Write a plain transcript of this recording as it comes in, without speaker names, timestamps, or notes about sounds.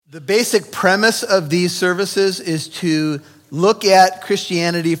The basic premise of these services is to look at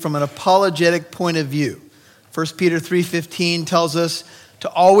Christianity from an apologetic point of view. 1 Peter 3:15 tells us to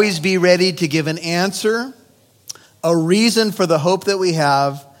always be ready to give an answer, a reason for the hope that we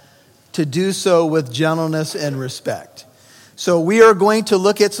have, to do so with gentleness and respect. So we are going to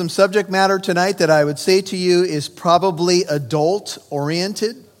look at some subject matter tonight that I would say to you is probably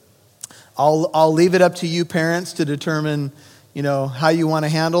adult-oriented. I'll leave it up to you parents to determine how you want to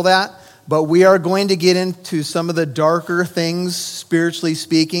handle that. But we are going to get into some of the darker things, spiritually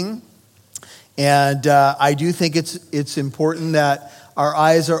speaking. And I do think it's important that our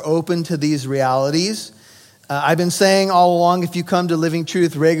eyes are open to these realities. I've been saying all along, if you come to Living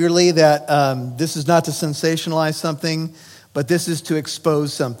Truth regularly, that this is not to sensationalize something, but this is to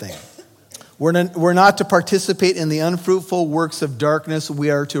expose something. We're not to participate in the unfruitful works of darkness. We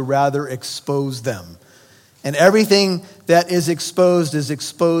are to rather expose them. And everything that is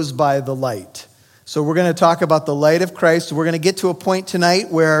exposed by the light. So we're going to talk about the light of Christ. We're going to get to a point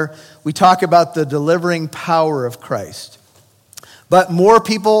tonight where we talk about the delivering power of Christ. But more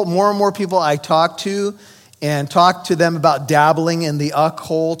and more people I talk to them about dabbling in the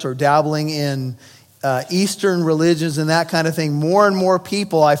occult or dabbling in Eastern religions and that kind of thing. More and more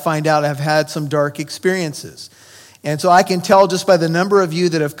people I find out have had some dark experiences. And so I can tell just by the number of you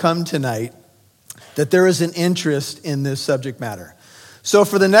that have come tonight that there is an interest in this subject matter. So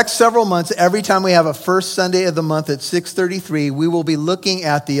for the next several months, every time we have a first Sunday of the month at 6:33, we will be looking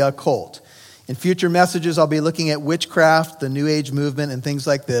at the occult. In future messages, I'll be looking at witchcraft, the New Age movement, and things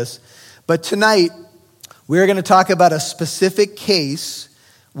like this. But tonight, we're going to talk about a specific case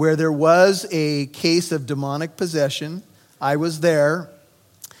where there was a case of demonic possession. I was there,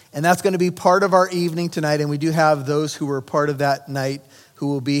 and that's going to be part of our evening tonight, and we do have those who were part of that night who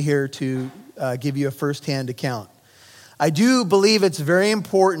will be here to give you a first-hand account. I do believe it's very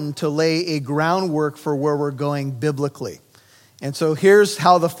important to lay a groundwork for where we're going biblically. And so here's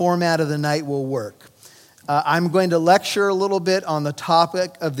how the format of the night will work. I'm going to lecture a little bit on the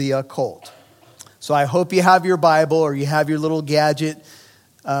topic of the occult. So I hope you have your Bible or you have your little gadget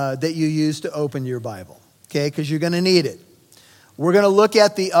that you use to open your Bible, okay? Because you're going to need it. We're going to look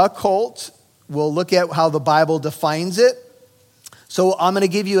at the occult. We'll look at how the Bible defines it. So I'm going to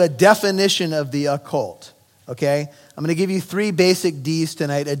give you a definition of the occult, okay? I'm going to give you 3 basic D's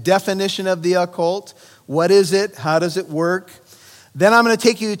tonight. A definition of the occult. What is it? How does it work? Then I'm going to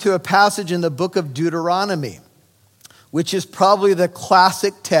take you to a passage in the book of Deuteronomy, which is probably the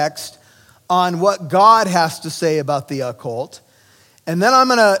classic text on what God has to say about the occult. And then I'm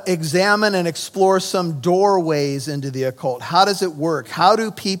going to examine and explore some doorways into the occult. How does it work? How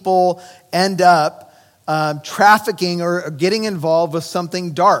do people end up trafficking or getting involved with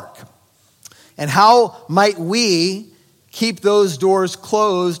something dark? And how might we keep those doors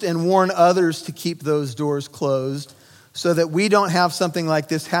closed and warn others to keep those doors closed so that we don't have something like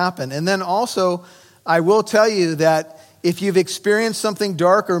this happen? And then also, I will tell you that if you've experienced something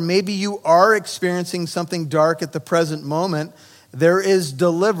dark, or maybe you are experiencing something dark at the present moment, there is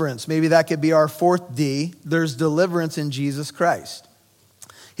deliverance. Maybe that could be our 4th D. There's deliverance in Jesus Christ.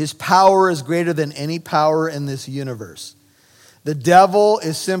 His power is greater than any power in this universe. The devil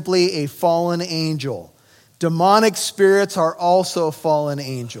is simply a fallen angel. Demonic spirits are also fallen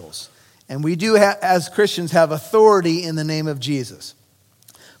angels. And we do, as Christians, have authority in the name of Jesus.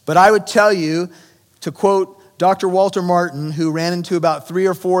 But I would tell you, to quote Dr. Walter Martin, who ran into about 3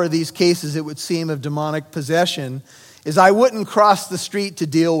 or 4 of these cases, it would seem, of demonic possession, is I wouldn't cross the street to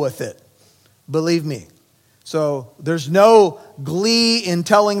deal with it. Believe me. So there's no glee in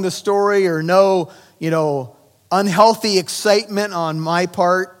telling the story or no, unhealthy excitement on my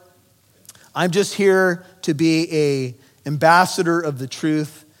part. I'm just here to be an ambassador of the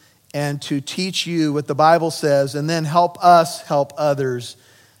truth and to teach you what the Bible says and then help us help others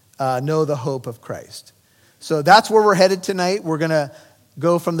know the hope of Christ. So that's where we're headed tonight. We're going to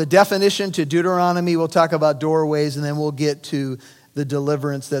go from the definition to Deuteronomy. We'll talk about doorways, and then we'll get to the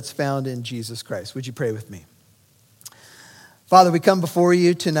deliverance that's found in Jesus Christ. Would you pray with me? Father, we come before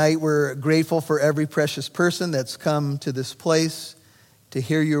you tonight. We're grateful for every precious person that's come to this place to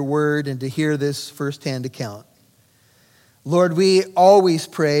hear your word and to hear this firsthand account. Lord, we always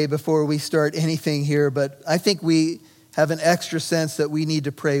pray before we start anything here, but I think we have an extra sense that we need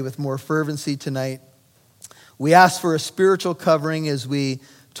to pray with more fervency tonight. We ask for a spiritual covering as we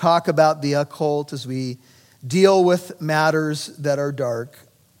talk about the occult, as we deal with matters that are dark.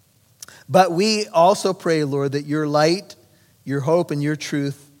 But we also pray, Lord, that your light, your hope, and your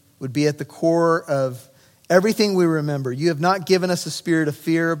truth would be at the core of everything we remember. You have not given us a spirit of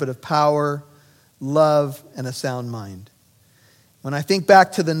fear, but of power, love, and a sound mind. When I think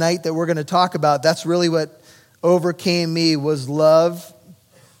back to the night that we're going to talk about, that's really what overcame me, was love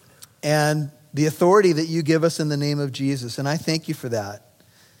and the authority that you give us in the name of Jesus. And I thank you for that.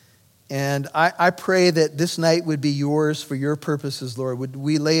 And I pray that this night would be yours for your purposes, Lord. Would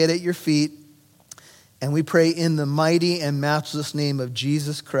we lay it at your feet, and we pray in the mighty and matchless name of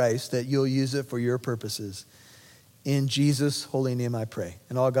Jesus Christ that you'll use it for your purposes. In Jesus' holy name I pray.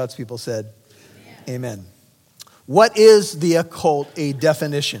 And all God's people said, Amen. What is the occult? A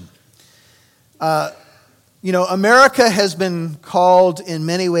definition. America has been called in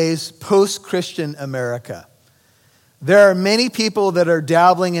many ways post-Christian America. There are many people that are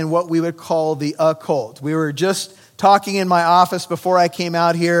dabbling in what we would call the occult. We were just talking in my office before I came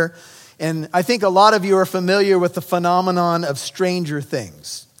out here, and I think a lot of you are familiar with the phenomenon of Stranger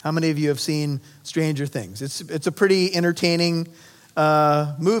Things. How many of you have seen Stranger Things? It's a pretty entertaining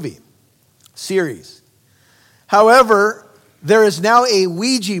movie, series. However, there is now a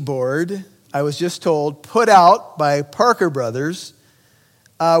Ouija board, I was just told, put out by Parker Brothers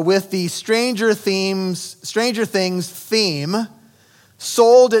with the Stranger Things theme,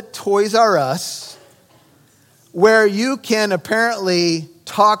 sold at Toys R Us, where you can apparently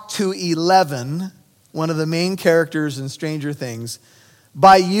talk to Eleven, one of the main characters in Stranger Things,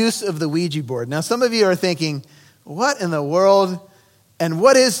 by use of the Ouija board. Now, some of you are thinking, what in the world? And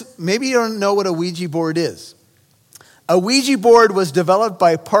maybe you don't know what a Ouija board is. A Ouija board was developed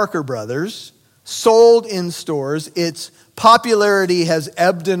by Parker Brothers, sold in stores. Its popularity has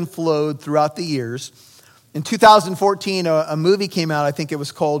ebbed and flowed throughout the years. In 2014, a movie came out, I think it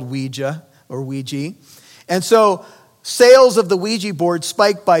was called Ouija. And so sales of the Ouija board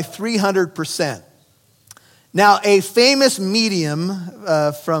spiked by 300%. Now, a famous medium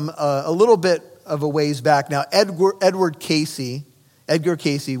from a little bit of a ways back now, Edgar Cayce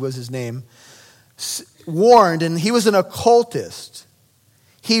was his name, warned, and he was an occultist.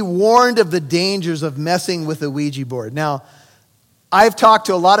 He warned of the dangers of messing with the Ouija board. Now, I've talked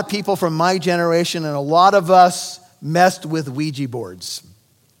to a lot of people from my generation, and a lot of us messed with Ouija boards.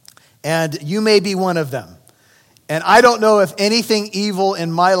 And you may be one of them. And I don't know if anything evil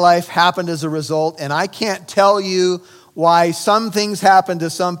in my life happened as a result, and I can't tell you why some things happen to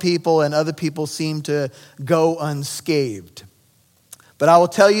some people and other people seem to go unscathed. But I will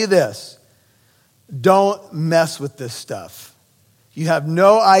tell you this, don't mess with this stuff. You have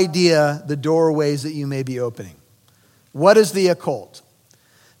no idea the doorways that you may be opening. What is the occult?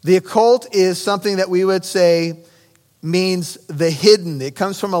 The occult is something that we would say means the hidden. It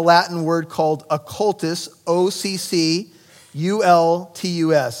comes from a Latin word called occultus, O-C-C-U-L-T-U-S.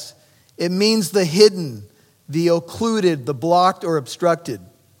 It means the hidden, the occluded, the blocked or obstructed.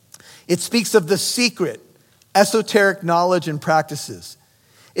 It speaks of the secret, esoteric knowledge and practices.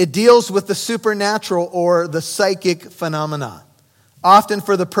 It deals with the supernatural or the psychic phenomena, often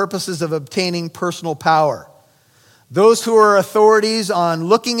for the purposes of obtaining personal power. Those who are authorities on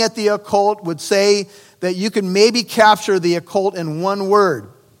looking at the occult would say that you can maybe capture the occult in one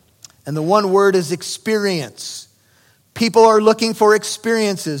word, and the one word is experience. People are looking for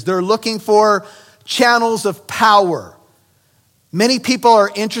experiences. They're looking for channels of power. Many people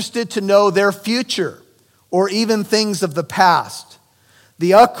are interested to know their future or even things of the past.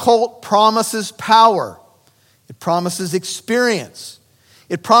 The occult promises power. It promises experience.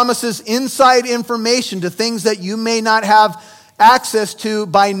 It promises inside information to things that you may not have access to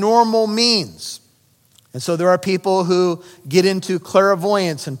by normal means. And so there are people who get into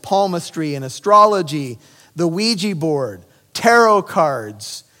clairvoyance and palmistry and astrology, the Ouija board, tarot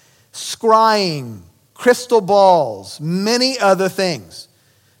cards, scrying, crystal balls, many other things.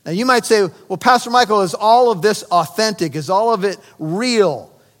 Now you might say, well, Pastor Michael, is all of this authentic? Is all of it real?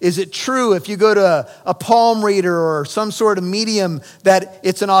 Is it true if you go to a palm reader or some sort of medium that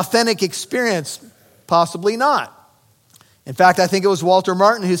it's an authentic experience? Possibly not. In fact, I think it was Walter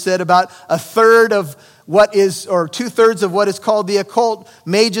Martin who said about a third of what is, or 2/3 of what is called the occult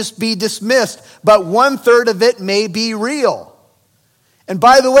may just be dismissed, but 1/3 of it may be real. And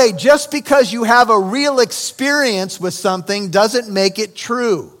by the way, just because you have a real experience with something doesn't make it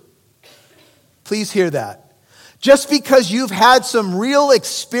true. Please hear that. Just because you've had some real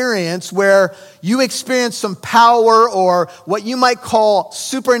experience where you experienced some power or what you might call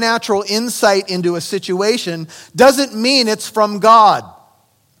supernatural insight into a situation doesn't mean it's from God.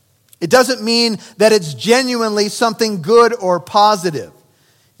 It doesn't mean that it's genuinely something good or positive.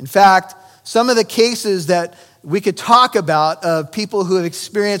 In fact, some of the cases that we could talk about of people who have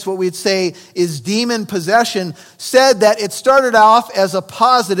experienced what we'd say is demon possession said that it started off as a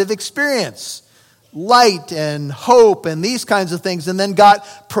positive experience. Light and hope and these kinds of things, and then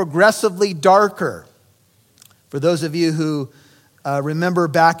got progressively darker. For those of you who Remember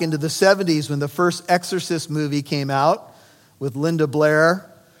back into the 70s when the first Exorcist movie came out with Linda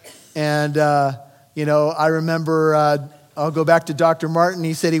Blair. And, I remember, I'll go back to Dr. Martin.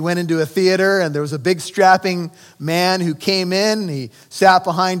 He said he went into a theater and there was a big strapping man who came in. He sat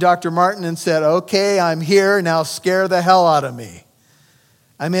behind Dr. Martin and said, "Okay, I'm here. Now scare the hell out of me."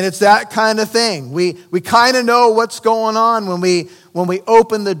 I mean, it's that kind of thing. We kind of know what's going on when we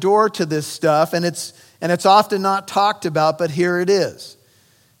open the door to this stuff, and it's often not talked about, but here it is.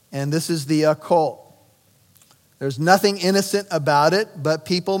 And this is the occult. There's nothing innocent about it, but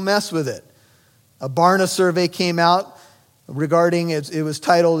people mess with it. A Barna survey came out regarding it. It was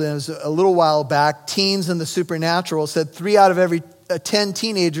titled, and it was a little while back, "Teens and the Supernatural." It said 3 out of every 10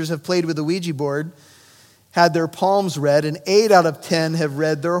 teenagers have played with a Ouija board, had their palms read, and 8 out of 10 have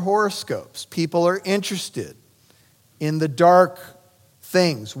read their horoscopes. People are interested in the dark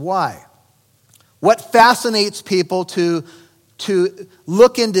things. Why? What fascinates people to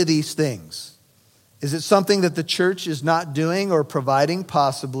look into these things? Is it something that the church is not doing or providing?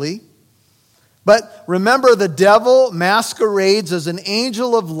 Possibly. But remember, the devil masquerades as an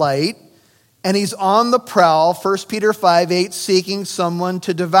angel of light, and he's on the prowl, 1 Peter 5:8, seeking someone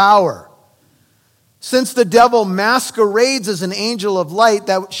to devour. Since the devil masquerades as an angel of light,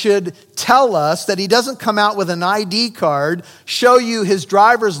 that should tell us that he doesn't come out with an ID card, show you his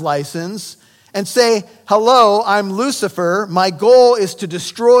driver's license, and say, "Hello, I'm Lucifer. My goal is to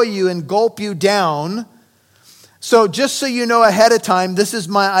destroy you and gulp you down. So just so you know ahead of time, this is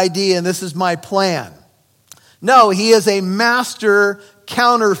my idea and this is my plan." No, he is a master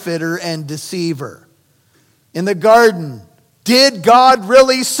counterfeiter and deceiver. In the garden, did God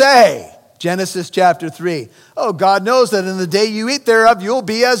really say? Genesis chapter 3. Oh, God knows that in the day you eat thereof, you'll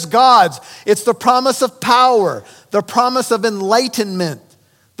be as gods. It's the promise of power, the promise of enlightenment,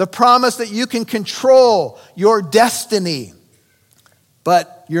 the promise that you can control your destiny.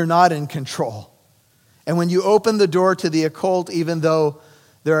 But you're not in control. And when you open the door to the occult, even though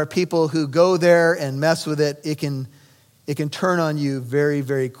there are people who go there and mess with it, it can turn on you very,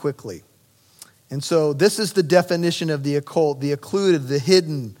 very quickly. And so this is the definition of the occult: the occluded, the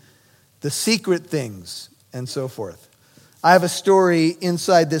hidden, the secret things, and so forth. I have a story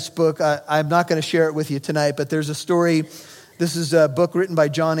inside this book. I'm not going to share it with you tonight, but there's a story. This is a book written by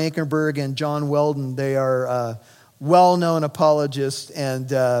John Ankerberg and John Weldon. They are well-known apologists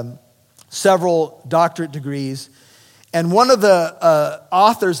and several doctorate degrees. And one of the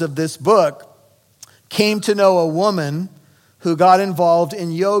authors of this book came to know a woman who got involved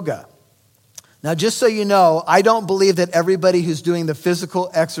in yoga. Now, just so you know, I don't believe that everybody who's doing the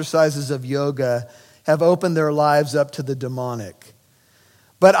physical exercises of yoga have opened their lives up to the demonic.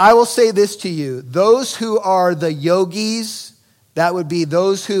 But I will say this to you: those who are the yogis, that would be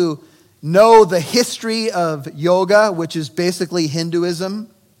those who know the history of yoga, which is basically Hinduism,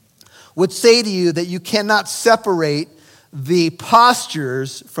 would say to you that you cannot separate the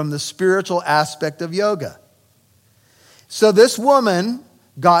postures from the spiritual aspect of yoga. So this woman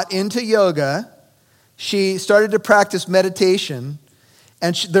got into yoga. She started to practice meditation.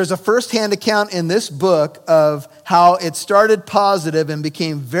 And there's a first-hand account in this book of how it started positive and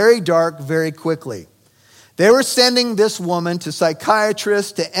became very dark very quickly. They were sending this woman to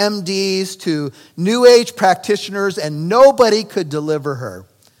psychiatrists, to MDs, to New Age practitioners, and nobody could deliver her.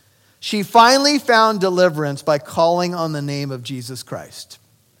 She finally found deliverance by calling on the name of Jesus Christ.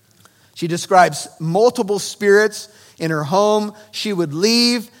 She describes multiple spirits in her home. She would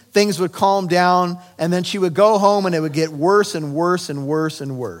leave, things would calm down, and then she would go home and it would get worse and worse and worse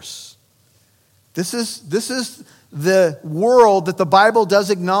and worse. This is the world that the Bible does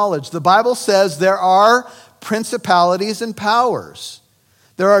acknowledge. The Bible says there are principalities and powers.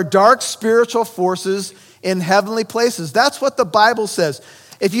 There are dark spiritual forces in heavenly places. That's what the Bible says.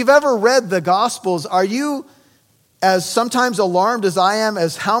 If you've ever read the Gospels, are you as sometimes alarmed as I am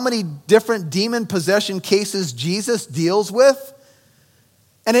as how many different demon possession cases Jesus deals with?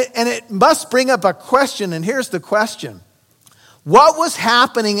 And it must bring up a question, and here's the question. What was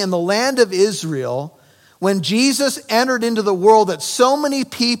happening in the land of Israel when Jesus entered into the world that so many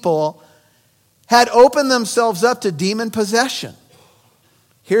people had opened themselves up to demon possession?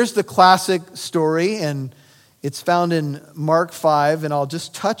 Here's the classic story, and it's found in Mark 5, and I'll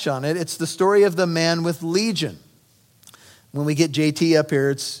just touch on it. It's the story of the man with legion. When we get JT up here,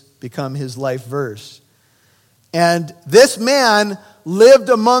 it's become his life verse. And this man lived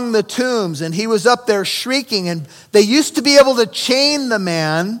among the tombs, and he was up there shrieking, and they used to be able to chain the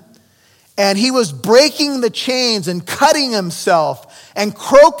man, and he was breaking the chains and cutting himself and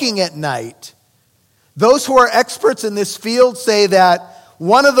croaking at night. Those who are experts in this field say that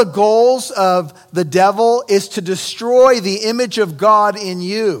one of the goals of the devil is to destroy the image of God in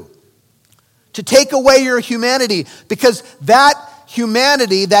you, to take away your humanity, because that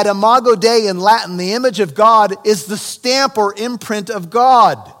humanity, that imago Dei in Latin, the image of God, is the stamp or imprint of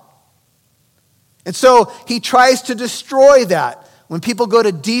God. And so he tries to destroy that. When people go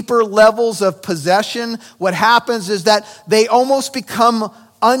to deeper levels of possession, what happens is that they almost become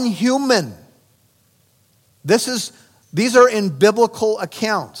unhuman. These are in biblical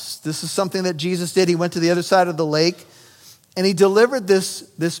accounts. This is something that Jesus did. He went to the other side of the lake and he delivered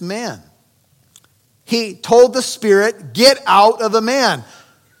this man. He told the spirit, get out of the man.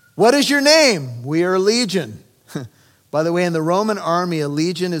 What is your name? We are a legion. By the way, in the Roman army, a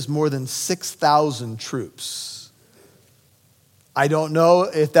legion is more than 6,000 troops. I don't know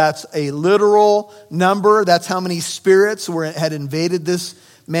if that's a literal number. That's how many spirits had invaded this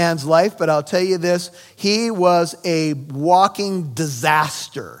man's life. But I'll tell you this, he was a walking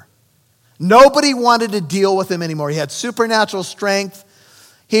disaster. Nobody wanted to deal with him anymore. He had supernatural strength.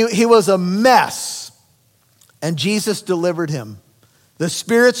 He was a mess. And Jesus delivered him. The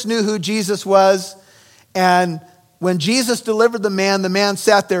spirits knew who Jesus was. And when Jesus delivered the man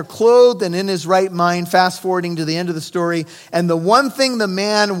sat there clothed and in his right mind, fast forwarding to the end of the story. And the one thing the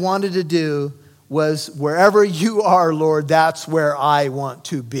man wanted to do was, wherever you are, Lord, that's where I want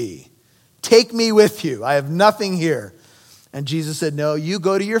to be. Take me with you. I have nothing here. And Jesus said, no, you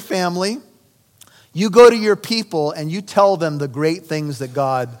go to your family, you go to your people, and you tell them the great things that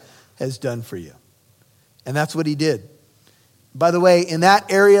God has done for you. And that's what he did. By the way, in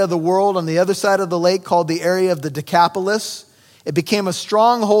that area of the world on the other side of the lake called the area of the Decapolis, it became a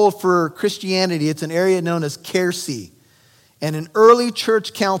stronghold for Christianity. It's an area known as Keirsey. And in early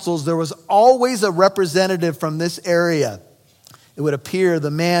church councils, there was always a representative from this area. It would appear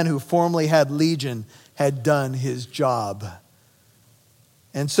the man who formerly had legion had done his job.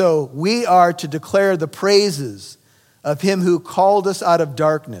 And so we are to declare the praises of him who called us out of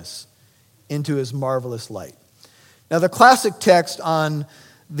darkness into his marvelous light. Now, the classic text on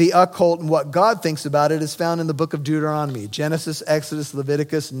the occult and what God thinks about it is found in the book of Deuteronomy. Genesis, Exodus,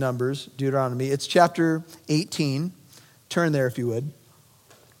 Leviticus, Numbers, Deuteronomy. It's chapter 18. Turn there if you would.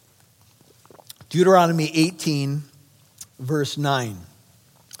 Deuteronomy 18, verse 9.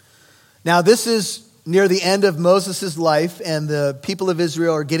 Now, this is near the end of Moses' life, and the people of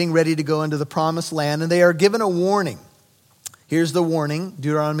Israel are getting ready to go into the promised land, and they are given a warning. Here's the warning,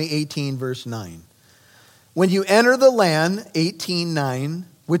 Deuteronomy 18, verse 9. When you enter the land, 18:9,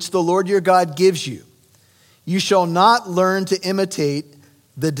 which the Lord your God gives you, you shall not learn to imitate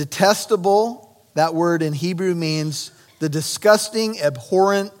the detestable, that word in Hebrew means the disgusting,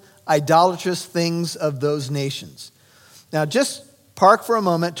 abhorrent, idolatrous things of those nations. Now just park for a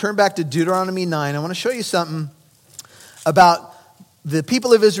moment, turn back to Deuteronomy 9. I want to show you something about the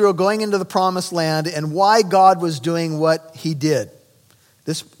people of Israel going into the promised land and why God was doing what he did.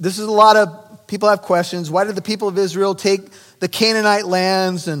 This is a lot of people have questions. Why did the people of Israel take the Canaanite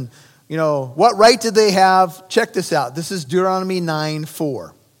lands and, what right did they have? Check this out. This is Deuteronomy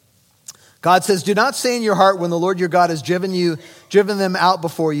 9:4. God says, do not say in your heart when the Lord your God has driven them out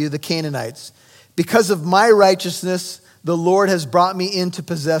before you, the Canaanites, because of my righteousness, the Lord has brought me in to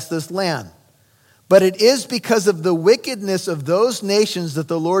possess this land. But it is because of the wickedness of those nations that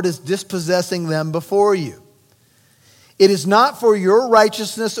the Lord is dispossessing them before you. It is not for your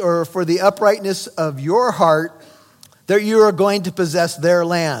righteousness or for the uprightness of your heart that you are going to possess their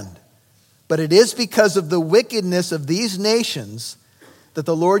land. But it is because of the wickedness of these nations that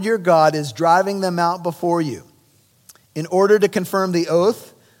the Lord your God is driving them out before you, in order to confirm the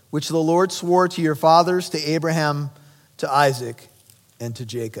oath which the Lord swore to your fathers, to Abraham, to Isaac, and to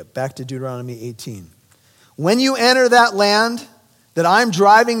Jacob. Back to Deuteronomy 18. When you enter that land that I'm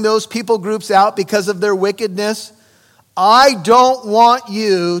driving those people groups out because of their wickedness, I don't want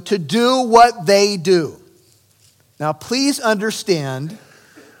you to do what they do. Now, please understand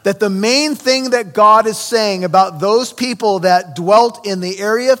that the main thing that God is saying about those people that dwelt in the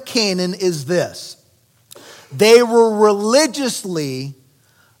area of Canaan is this. They were religiously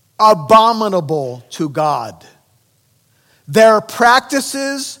abominable to God. Their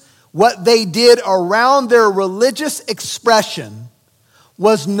practices, what they did around their religious expression,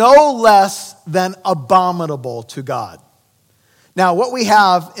 was no less than abominable to God. Now, what we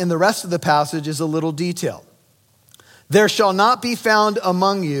have in the rest of the passage is a little detail. There shall not be found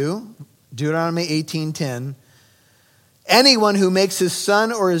among you, Deuteronomy 18:10, anyone who makes his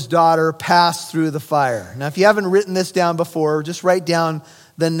son or his daughter pass through the fire. Now, if you haven't written this down before, just write down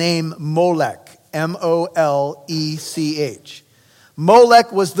the name Molech, M-O-L-E-C-H.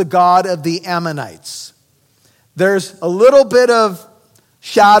 Molech was the god of the Ammonites. There's a little bit of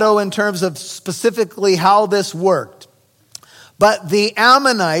shadow in terms of specifically how this worked. But the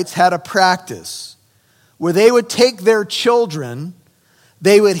Ammonites had a practice where they would take their children,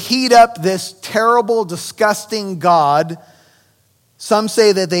 they would heat up this terrible, disgusting god. Some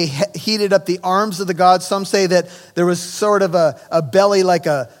say that they heated up the arms of the god. Some say that there was sort of a belly, like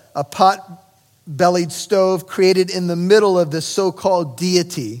a pot-bellied stove created in the middle of this so-called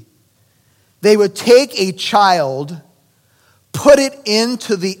deity. They would take a child, put it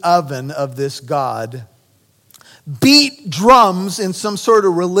into the oven of this god, beat drums in some sort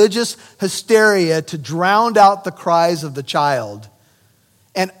of religious hysteria to drown out the cries of the child,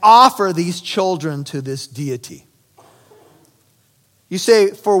 and offer these children to this deity. You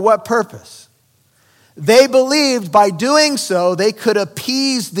say, for what purpose? They believed by doing so, they could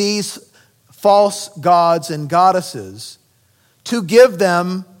appease these false gods and goddesses to give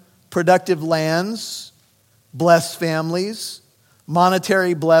them productive lands, blessed families,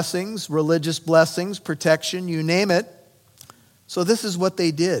 monetary blessings, religious blessings, protection, you name it. So this is what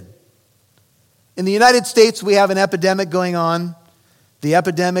they did. In the United States, we have an epidemic going on. The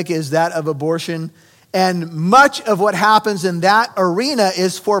epidemic is that of abortion. And much of what happens in that arena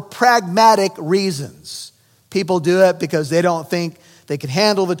is for pragmatic reasons. People do it because they don't think they can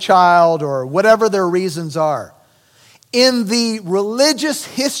handle the child or whatever their reasons are. In the religious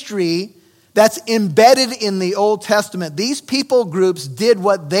history that's embedded in the Old Testament, these people groups did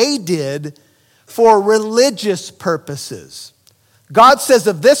what they did for religious purposes. God says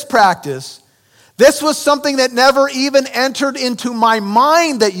of this practice, this was something that never even entered into my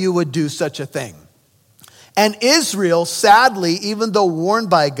mind that you would do such a thing. And Israel, sadly, even though warned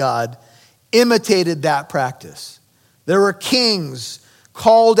by God, imitated that practice. There were kings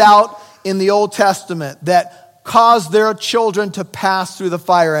called out in the Old Testament that caused their children to pass through the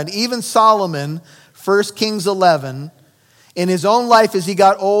fire. And even Solomon, 1 Kings 11, in his own life as he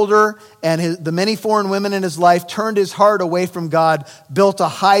got older and the many foreign women in his life turned his heart away from God, built a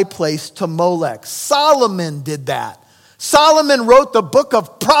high place to Molech. Solomon did that. Solomon wrote the book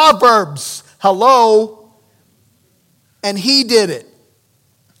of Proverbs. Hello. And he did it.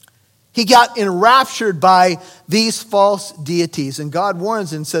 He got enraptured by these false deities. And God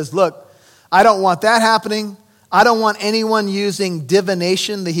warns and says, look, I don't want that happening. I don't want anyone using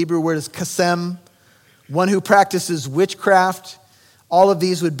divination. The Hebrew word is kasem, one who practices witchcraft. All of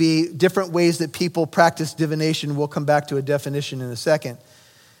these would be different ways that people practice divination. We'll come back to a definition in a second.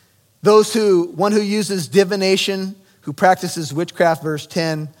 One who uses divination, who practices witchcraft, verse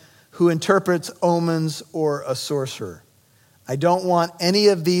 10, who interprets omens or a sorcerer. I don't want any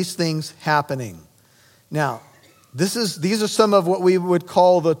of these things happening. Now, these are some of what we would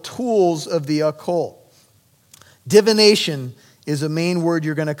call the tools of the occult. Divination is a main word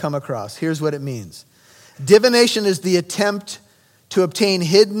you're going to come across. Here's what it means. Divination is the attempt to obtain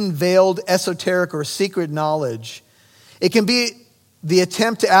hidden, veiled, esoteric, or secret knowledge. It can be the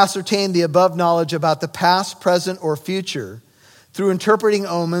attempt to ascertain the above knowledge about the past, present, or future through interpreting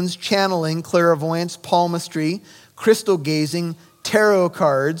omens, channeling, clairvoyance, palmistry, crystal gazing, tarot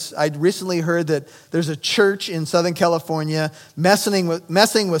cards. I recently heard that there's a church in Southern California messing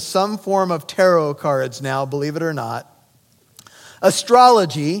with some form of tarot cards now, believe it or not.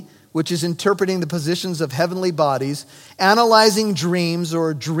 Astrology, which is interpreting the positions of heavenly bodies, analyzing dreams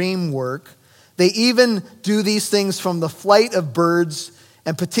or dream work. They even do these things from the flight of birds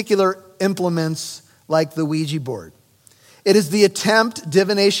and particular implements like the Ouija board. It is the attempt,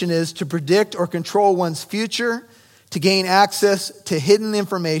 divination is, to predict or control one's future, to gain access to hidden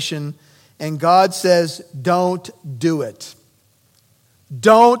information, and God says, don't do it.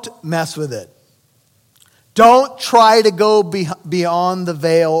 Don't mess with it. Don't try to go beyond the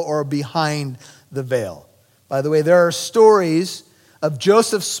veil or behind the veil. By the way, there are stories of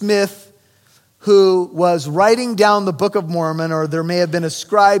Joseph Smith who was writing down the Book of Mormon, or there may have been a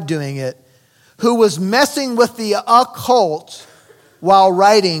scribe doing it, who was messing with the occult while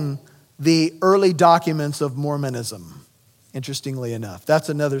writing the early documents of Mormonism, interestingly enough. That's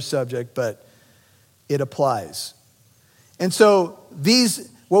another subject, but it applies. And so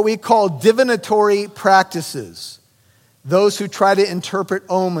these, what we call divinatory practices, those who try to interpret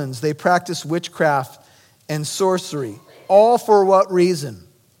omens, they practice witchcraft and sorcery, all for what reason?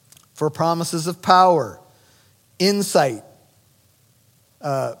 For promises of power, insight,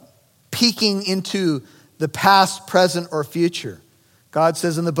 peeking into the past, present, or future. God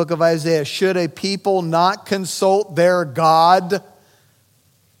says in the book of Isaiah, should a people not consult their God?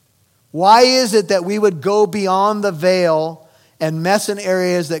 Why is it that we would go beyond the veil and mess in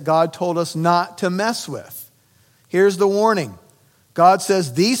areas that God told us not to mess with? Here's the warning. God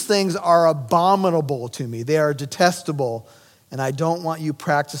says, these things are abominable to me. They are detestable, and I don't want you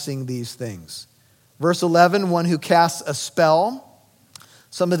practicing these things. Verse 11, one who casts a spell.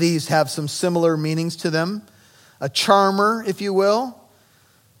 Some of these have some similar meanings to them. A charmer, if you will.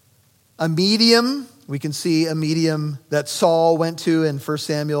 A medium. We can see a medium that Saul went to in 1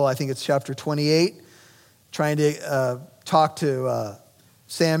 Samuel, I think it's chapter 28, trying to talk to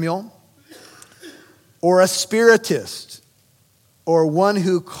Samuel. Or a spiritist, or one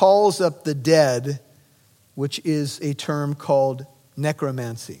who calls up the dead, which is a term called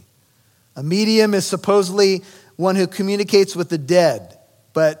necromancy. A medium is supposedly one who communicates with the dead,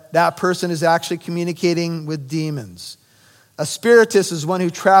 but that person is actually communicating with demons. A spiritist is one who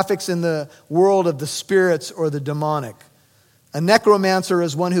traffics in the world of the spirits or the demonic. A necromancer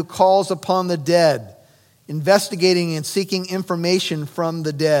is one who calls upon the dead, investigating and seeking information from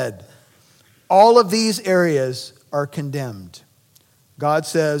the dead. All of these areas are condemned. God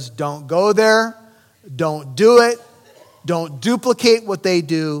says, don't go there, don't do it, don't duplicate what they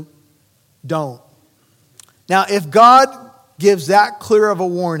do, don't. Now, if God gives that clear of a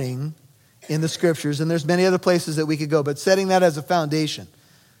warning in the scriptures, and there's many other places that we could go, but setting that as a foundation,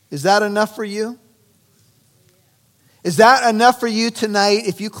 is that enough for you? Is that enough for you tonight,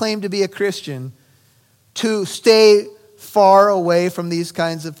 if you claim to be a Christian, to stay far away from these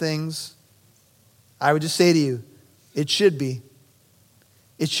kinds of things? I would just say to you, it should be.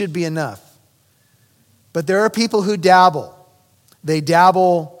 It should be enough. But there are people who dabble. They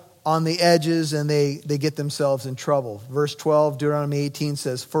dabble on the edges and they get themselves in trouble. Verse 12, Deuteronomy 18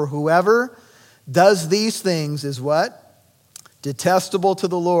 says, for whoever does these things is what? Detestable to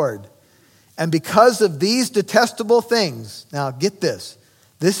the Lord. And because of these detestable things, now get this.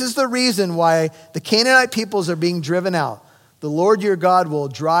 This is the reason why the Canaanite peoples are being driven out. The Lord your God will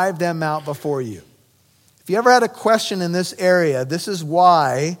drive them out before you. If you ever had a question in this area, this is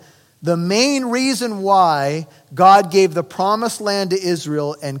why, the main reason why God gave the promised land to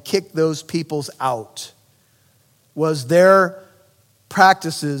Israel and kicked those peoples out was their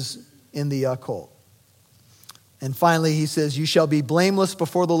practices in the occult. And finally, he says, you shall be blameless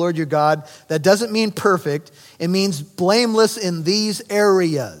before the Lord your God. That doesn't mean perfect. It means blameless in these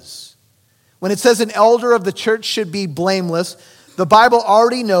areas. When it says an elder of the church should be blameless, the Bible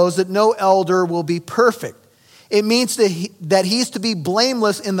already knows that no elder will be perfect. It means that he's to be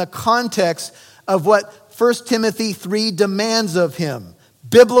blameless in the context of what 1 Timothy 3 demands of him.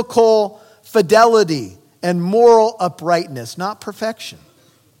 Biblical fidelity and moral uprightness, not perfection.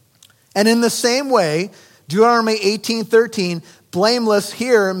 And in the same way, Deuteronomy 18:13, blameless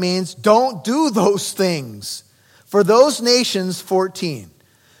here means don't do those things. For those nations, 14,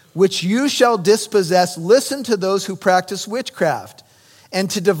 which you shall dispossess, listen to those who practice witchcraft and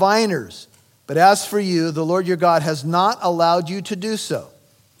to diviners. But as for you, the Lord your God has not allowed you to do so.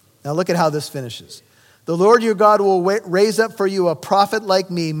 Now look at how this finishes. The Lord your God will raise up for you a prophet like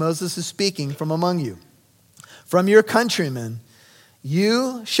me, Moses is speaking, from among you. From your countrymen,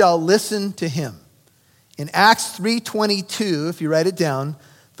 you shall listen to him. In Acts 3:22, if you write it down,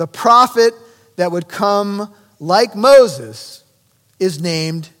 the prophet that would come like Moses is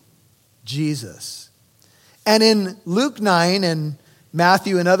named Jesus. And in Luke 9 and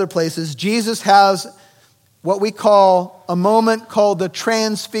Matthew and other places, Jesus has what we call a moment called the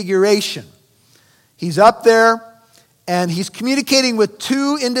Transfiguration. He's up there and he's communicating with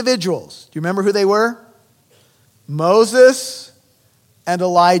two individuals. Do you remember who they were? Moses and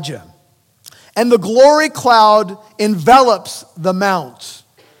Elijah. And the glory cloud envelops the mount.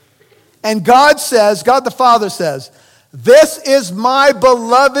 And God says, God the Father says, this is my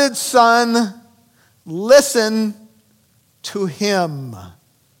beloved Son, listen to him.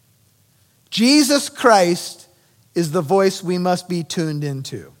 Jesus Christ is the voice we must be tuned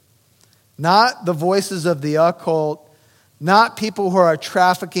into. Not the voices of the occult, not people who are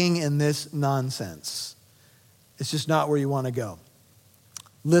trafficking in this nonsense. It's just not where you want to go.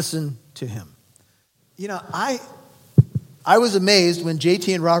 Listen to him. You know, I was amazed when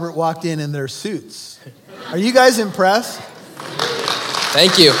JT and Robert walked in their suits. Are you guys impressed?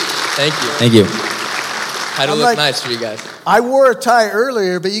 Thank you. Thank you. Thank you. How to look nice for you guys. I wore a tie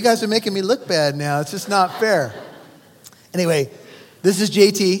earlier, but you guys are making me look bad now. It's just not fair. Anyway, this is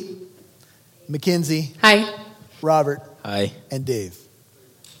JT, Mackenzie. Hi. Robert. Hi. And Dave.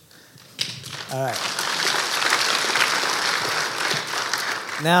 All right.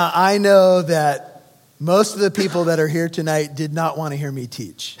 Now, I know that most of the people that are here tonight did not want to hear me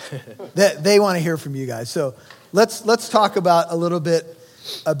teach. They want to hear from you guys. So let's talk about a little bit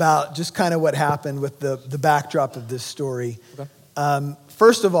about just kind of what happened with the backdrop of this story. Okay.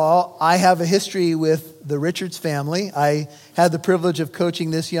 First of all, I have a history with the Richards family. I had the privilege of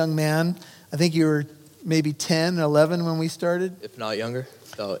coaching this young man. I think you were maybe 10, 11 when we started? If not younger,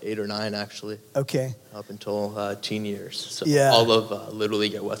 about 8 or 9 actually. Okay. Up until teen years. So Yeah. all of Little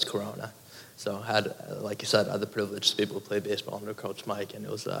League at West Corona. So had, like you said, I had the privilege to be able to play baseball under Coach Mike, and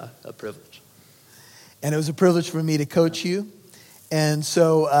it was a privilege. And it was a privilege for me to coach you. And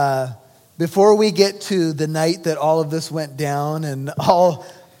so before we get to the night that all of this went down and all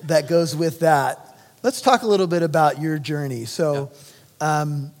that goes with that, let's talk a little bit about your journey. So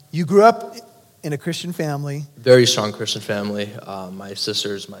you grew up in a Christian family. Very strong Christian family. My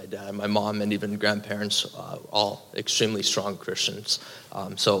sisters, my dad, my mom, and even grandparents, all extremely strong Christians.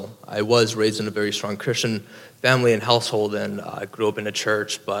 So I was raised in a very strong Christian family and household, and I grew up in a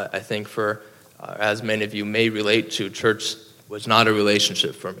church. But I think for, as many of you may relate to, church was not a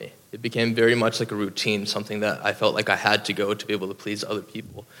relationship for me. It became very much like a routine, something that I felt like I had to go to be able to please other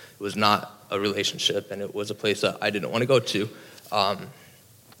people. It was not a relationship, and it was a place that I didn't want to go to.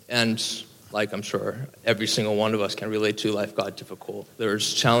 And like I'm sure every single one of us can relate to, life got difficult.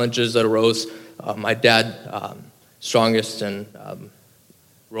 There's challenges that arose. My dad, strongest and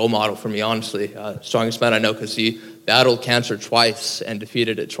role model for me, honestly. Strongest man I know because he battled cancer twice and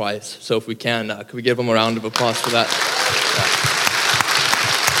defeated it twice. So if we can we give him a round of applause for that?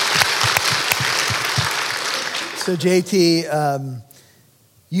 So JT,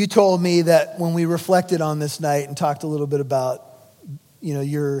 you told me that when we reflected on this night and talked a little bit about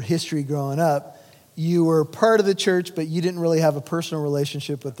your history growing up, you were part of the church, but you didn't really have a personal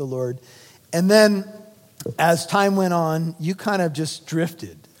relationship with the Lord. And then as time went on, you kind of just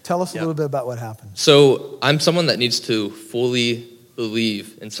drifted. Tell us a little bit about what happened. So I'm someone that needs to fully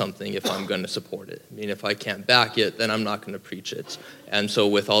believe in something if I'm going to support it. I mean, if I can't back it, then I'm not going to preach it. And so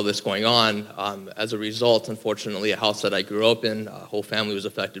with all this going on, as a result, unfortunately, a house that I grew up in, a whole family was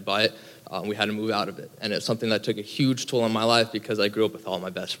affected by it. We had to move out of it. And it's something that took a huge toll on my life because I grew up with all my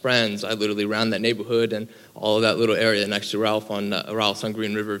best friends. I literally ran that neighborhood and all of that little area next to Ralph on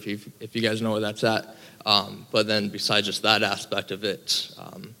Green River, if you guys know where that's at. But then besides just that aspect of it,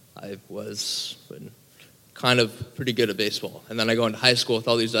 I was kind of pretty good at baseball. And then I go into high school with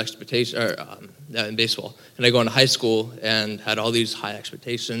all these expectations, in baseball. And I go into high school and had all these high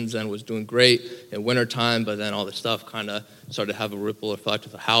expectations and was doing great in wintertime, but then all this stuff kind of started to have a ripple effect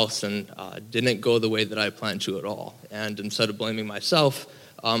with the house and didn't go the way that I planned to at all. And instead of blaming myself,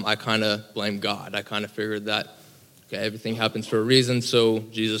 I kind of blamed God. I kind of figured that, okay, everything happens for a reason, so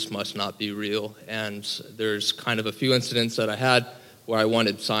Jesus must not be real. And there's kind of a few incidents that I had where I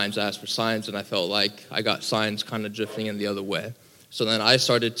wanted signs, I asked for signs, and I felt like I got signs kind of drifting in the other way. So then I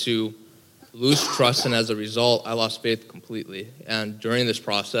started to lose trust, and as a result, I lost faith completely. And during this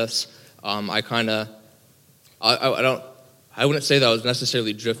process, I wouldn't say that I was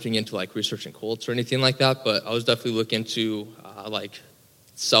necessarily drifting into like researching cults or anything like that, but I was definitely looking into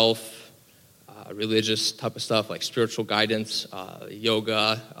religious type of stuff, like spiritual guidance,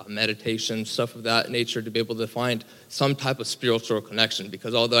 yoga, meditation, stuff of that nature, to be able to find some type of spiritual connection.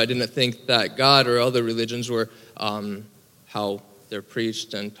 Because although I didn't think that God or other religions were how they're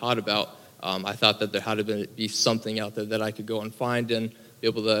preached and taught about, I thought that there had to be something out there that I could go and find and be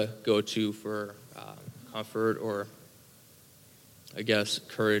able to go to for comfort or, I guess,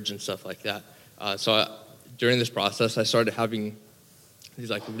 courage and stuff like that. During this process, I started having these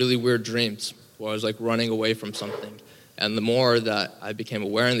like really weird dreams where I was like running away from something. And the more that I became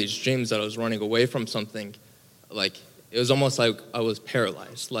aware in these dreams that I was running away from something, like it was almost like I was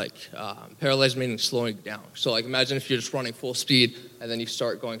paralyzed. Like paralyzed meaning slowing down. So like imagine if you're just running full speed and then you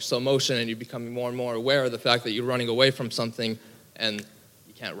start going slow motion and you're becoming more and more aware of the fact that you're running away from something and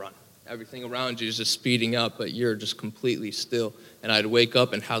you can't run. Everything around you is just speeding up, but you're just completely still. And I'd wake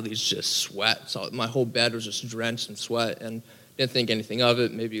up and have these just sweat. So my whole bed was just drenched in sweat and didn't think anything of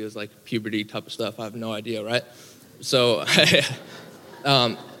it. Maybe it was like puberty type of stuff. I have no idea, right? So,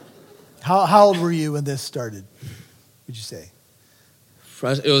 how old were you when this started, would you say?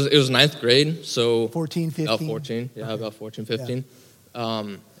 It was ninth grade, so 14, 15? About 14, yeah, okay. About 14, 15.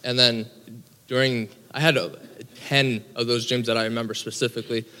 Yeah. And then I had 10 of those dreams that I remember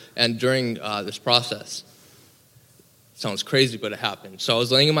specifically, and during this process, sounds crazy, but it happened. So I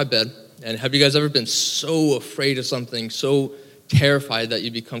was laying in my bed, and have you guys ever been so afraid of something, so terrified that you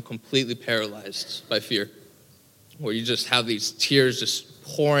become completely paralyzed by fear? Where you just have these tears just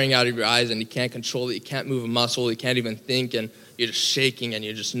pouring out of your eyes and you can't control it, you can't move a muscle, you can't even think, and you're just shaking and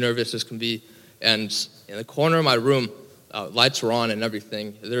you're just nervous as can be. And in the corner of my room, lights were on and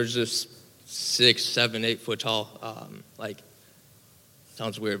everything. There's just 6, 7, 8 foot tall,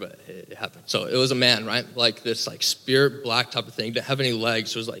 sounds weird, but it happened. So it was a man, right? Like this like spirit black type of thing. Didn't have any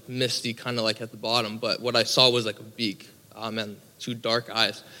legs. So it was like misty, kind of like at the bottom. But what I saw was like a beak. and two dark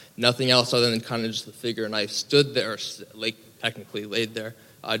eyes. Nothing else other than kind of just the figure. And I stood there, technically laid there,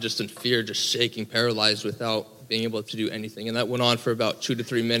 just in fear, just shaking, paralyzed without being able to do anything. And that went on for about 2 to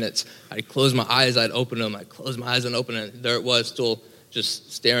 3 minutes. I'd close my eyes, I'd open them, I'd close my eyes and open them, and there it was, still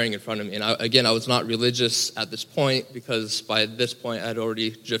just staring in front of me. And I was not religious at this point, because by this point I'd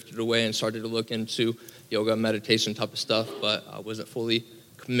already drifted away and started to look into yoga, meditation type of stuff, but I wasn't fully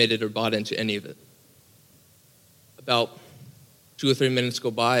committed or bought into any of it. About 2 or 3 minutes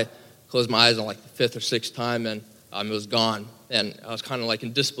go by, closed my eyes on like the fifth or sixth time, and it was gone. And I was kind of like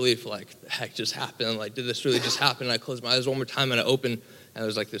in disbelief, like, the heck just happened? Like, did this really just happen? And I closed my eyes one more time, and I opened, and it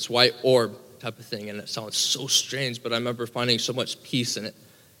was like this white orb type of thing, and it sounds so strange, but I remember finding so much peace in it.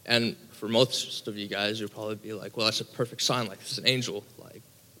 And for most of you guys, you'll probably be like, well, that's a perfect sign, like, it's an angel. Like,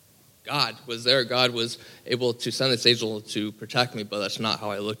 God was there. God was able to send this angel to protect me, but that's not how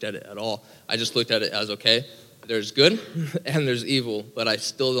I looked at it at all. I just looked at it as, okay, there's good and there's evil, but I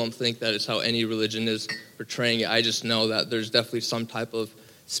still don't think that is how any religion is portraying it. I just know that there's definitely some type of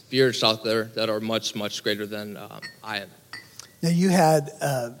spirits out there that are much, much greater than I am. Now, you had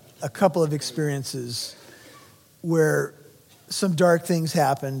a couple of experiences where some dark things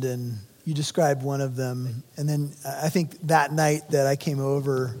happened, and you described one of them. And then I think that night that I came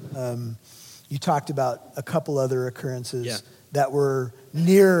over, you talked about a couple other occurrences that were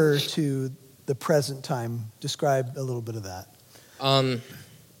nearer to the present time. Describe a little bit of that.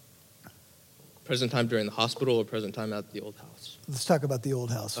 Present time during the hospital or present time at the old house? Let's talk about the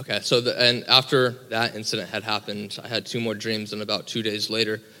old house. Okay, and after that incident had happened, I had 2 more dreams, and about 2 days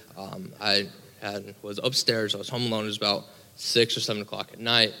later, I was upstairs. I was home alone. It was about 6 or 7 o'clock at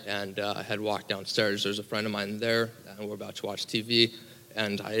night, and I had walked downstairs. There's a friend of mine there, and we're about to watch TV,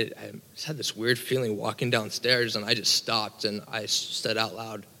 and I just had this weird feeling walking downstairs, and I just stopped, and I said out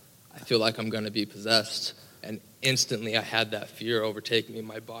loud, I feel like I'm going to be possessed. And instantly I had that fear overtake me.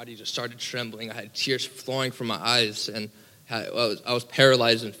 My body just started trembling. I had tears flowing from my eyes, and I was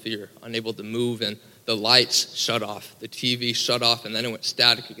paralyzed in fear, unable to move, and the lights shut off. The TV shut off, and then it went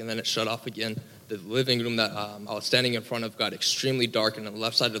static, and then it shut off again. The living room that I was standing in front of got extremely dark, and on the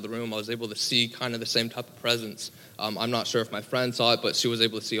left side of the room I was able to see kind of the same type of presence. I'm not sure if my friend saw it, but she was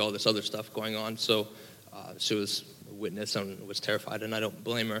able to see all this other stuff going on, so she was witness and was terrified, and I don't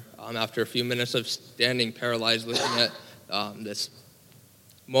blame her. After a few minutes of standing paralyzed looking at this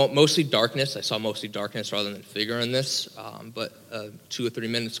mostly darkness, I saw mostly darkness rather than figure in this, but 2 or 3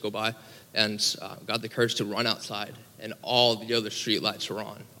 minutes go by, and got the courage to run outside, and all the other street lights were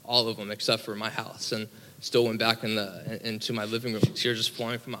on, all of them except for my house, and still went back into my living room, tears just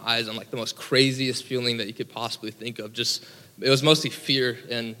flowing from my eyes, and like the most craziest feeling that you could possibly think of. Just, it was mostly fear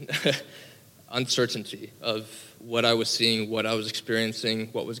and uncertainty of what I was seeing, what I was experiencing,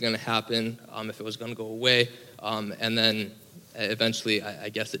 what was going to happen, if it was going to go away. And then eventually, I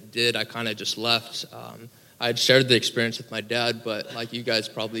guess it did. I kind of just left. I had shared the experience with my dad, but like you guys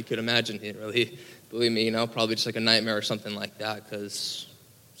probably could imagine, he didn't really believe me, probably just like a nightmare or something like that, because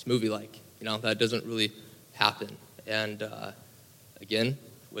it's movie-like, that doesn't really happen. And again,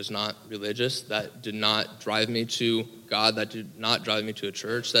 was not religious. That did not drive me to God. That did not drive me to a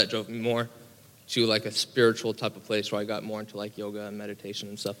church. That drove me more to like a spiritual type of place where I got more into like yoga and meditation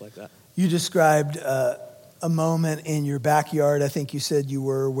and stuff like that. You described a moment in your backyard, I think you said you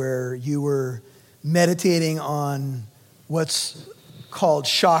were, where you were meditating on what's called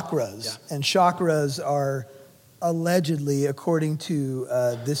chakras. Yeah. And chakras are allegedly, according to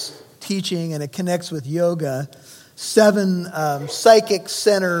this teaching, and it connects with yoga, 7 psychic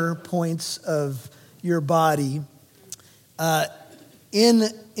center points of your body.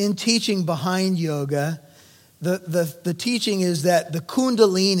 In teaching behind yoga, the teaching is that the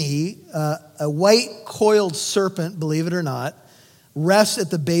kundalini, a white coiled serpent, believe it or not, rests at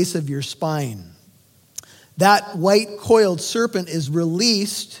the base of your spine. That white coiled serpent is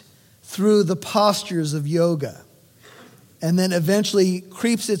released through the postures of yoga, and then eventually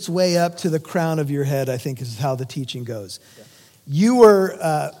creeps its way up to the crown of your head, I think is how the teaching goes. Yeah. You were,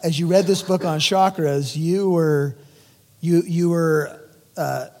 as you read this book on chakras, you were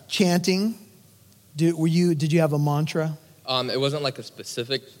chanting. Did you have a mantra? It wasn't like a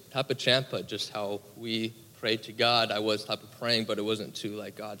specific type of chant, but just how we pray to God. I was type of praying, but it wasn't to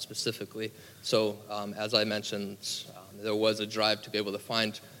like God specifically. So as I mentioned, there was a drive to be able to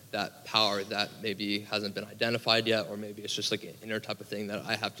find that power that maybe hasn't been identified yet, or maybe it's just like an inner type of thing that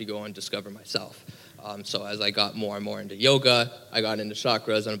I have to go and discover myself. So as I got more and more into yoga, I got into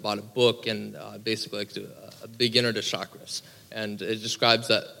chakras, and I bought a book, and basically like a beginner to chakras. And it describes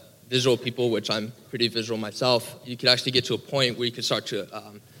that visual people, which I'm pretty visual myself, you could actually get to a point where you could start to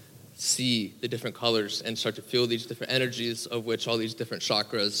see the different colors and start to feel these different energies of which all these different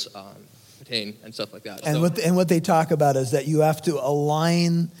chakras pertain and stuff like that. And what they talk about is that you have to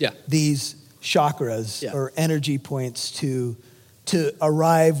align Yeah. these chakras Yeah. or energy points to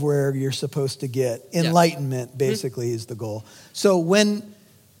arrive where you're supposed to get. Enlightenment, basically, is the goal. So when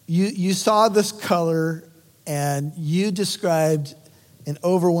you saw this color and you described an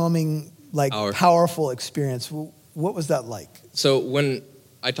overwhelming, powerful experience, what was that like? So when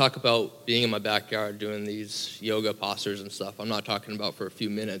I talk about being in my backyard doing these yoga postures and stuff, I'm not talking about for a few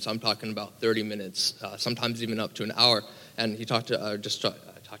minutes. I'm talking about 30 minutes, sometimes even up to an hour. And he talked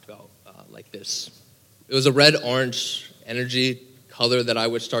about like this. It was a red-orange energy color that I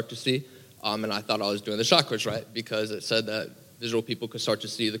would start to see. And I thought I was doing the chakras right because it said that visual people could start to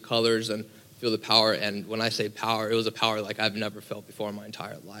see the colors and feel the power. And when I say power, it was a power like I've never felt before in my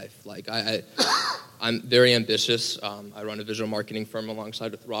entire life. Like I'm very ambitious. I run a visual marketing firm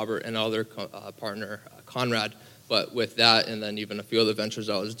alongside with Robert and other partner, Conrad. But with that and then even a few other ventures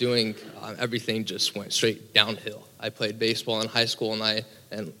I was doing, everything just went straight downhill. I played baseball in high school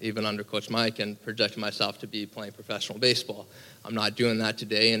and even under Coach Mike and projected myself to be playing professional baseball. I'm not doing that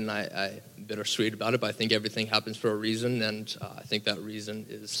today, and I'm bittersweet about it, but I think everything happens for a reason, and I think that reason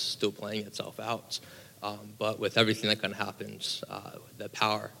is still playing itself out. But with everything that kind of happened, the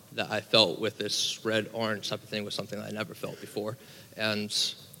power that I felt with this red-orange type of thing was something that I never felt before. And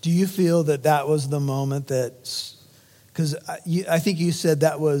do you feel that was the moment that, because I think you said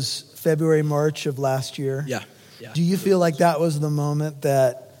that was February, March of last year? Yeah. Do you feel like that was the moment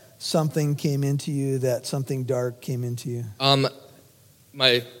that something came into you, that something dark came into you?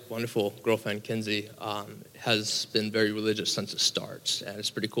 My wonderful girlfriend, Kinsey, has been very religious since the start. And it's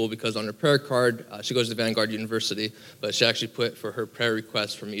pretty cool because on her prayer card, she goes to Vanguard University, but she actually put for her prayer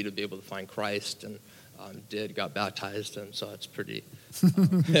request for me to be able to find Christ and got baptized. And so it's pretty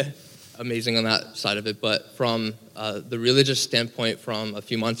amazing on that side of it. But from the religious standpoint from a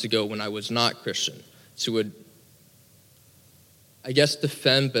few months ago when I was not Christian, she would, I guess,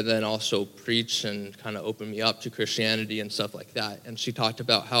 defend, but then also preach and kind of open me up to Christianity and stuff like that. And she talked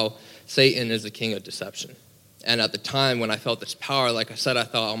about how Satan is the king of deception. And at the time when I felt this power, like I said, I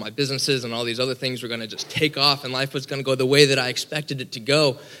thought all my businesses and all these other things were going to just take off and life was going to go the way that I expected it to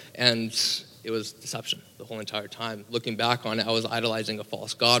go. And it was deception the whole entire time. Looking back on it, I was idolizing a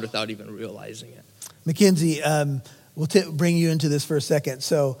false god without even realizing it. Mackenzie, we'll bring you into this for a second.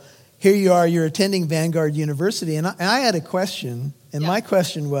 So here you are, you're attending Vanguard University, and I had a question, and my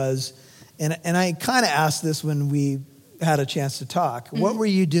question was, and I kind of asked this when we had a chance to talk, what were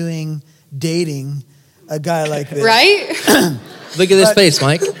you doing dating a guy like this? Right? Look at this face,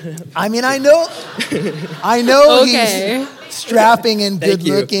 Mike. I mean, I know okay. He's strapping and good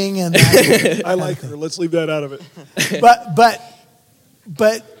looking, and I like her. Let's leave that out of it.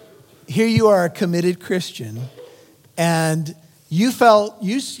 But here you are, a committed Christian, and you told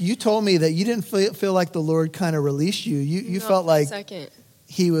me that you didn't feel like the Lord kind of released you. You felt like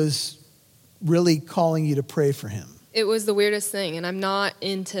he was really calling you to pray for him. It was the weirdest thing, and I'm not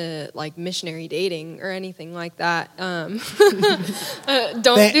into like missionary dating or anything like that. Don't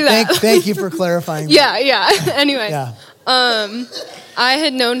do that. Thank you for clarifying. Yeah. Anyway, yeah. I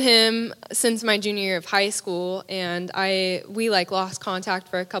had known him since my junior year of high school, and we lost contact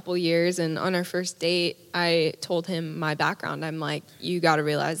for a couple years. And on our first date, I told him my background. I'm like, you got to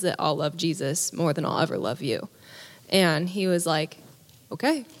realize that I'll love Jesus more than I'll ever love you. And he was like,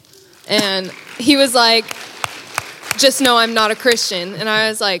 okay. And he was like, just know I'm not a Christian. And I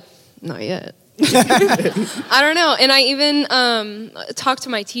was like, not yet. I don't know. And I even talked to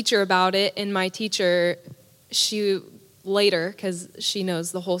my teacher about it, and my teacher, she later, because she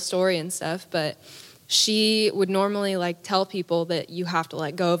knows the whole story and stuff, but she would normally tell people that you have to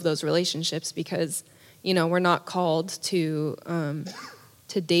let go of those relationships because, we're not called to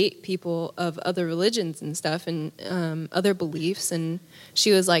date people of other religions and stuff and other beliefs. And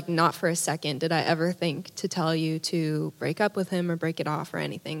she was like, not for a second did I ever think to tell you to break up with him or break it off or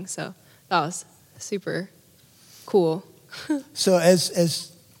anything. So that was super cool. So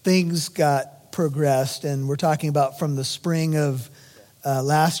as things got progressed, and we're talking about from the spring of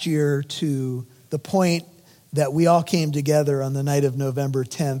last year to the point that we all came together on the night of November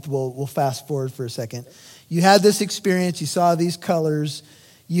 10th. We'll fast forward for a second. You had this experience. You saw these colors.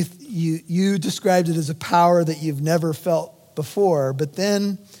 You described it as a power that you've never felt before. But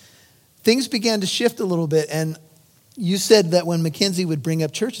then things began to shift a little bit. And you said that when Mackenzie would bring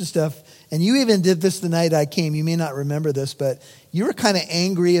up church and stuff, and you even did this the night I came. You may not remember this, but you were kind of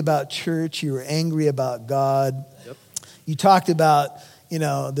angry about church. You were angry about God. Yep. You talked about,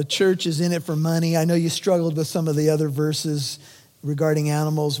 the church is in it for money. I know you struggled with some of the other verses regarding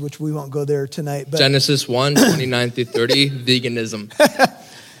animals, which we won't go there tonight. But Genesis 1:29 through 30, veganism.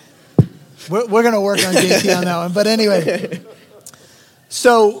 we're going to work on JT on that one. But anyway,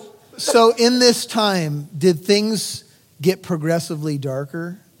 so in this time, did things get progressively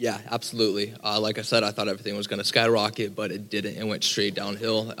darker? Yeah, absolutely. Like I said, I thought everything was going to skyrocket, but it didn't. It went straight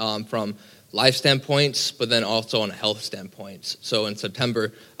downhill from life standpoints, but then also on a health standpoint. So in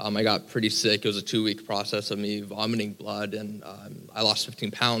September, I got pretty sick. It was a 2-week process of me vomiting blood, and I lost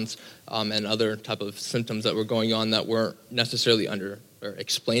 15 pounds and other type of symptoms that were going on that weren't necessarily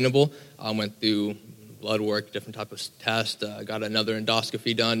explainable. Went through blood work, different type of test, got another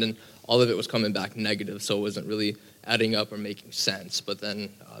endoscopy done, and all of it was coming back negative, so it wasn't really adding up or making sense. But then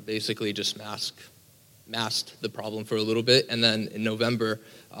basically just masked the problem for a little bit, and then in November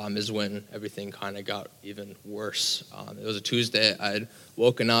is when everything kind of got even worse. It was a Tuesday. I had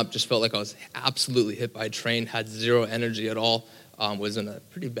woken up, just felt like I was absolutely hit by a train, had zero energy at all, was in a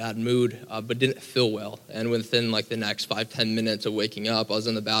pretty bad mood, but didn't feel well. And within like the next 5-10 minutes of waking up, I was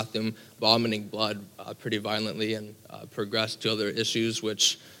in the bathroom vomiting blood pretty violently, and progressed to other issues,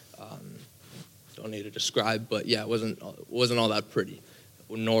 which don't need to describe, but yeah, it wasn't all that pretty,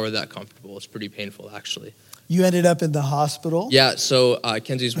 nor that comfortable. It's pretty painful, actually. You ended up in the hospital? Yeah, so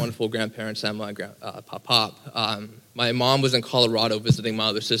Kenzie's wonderful grandparents and my pop. My mom was in Colorado visiting my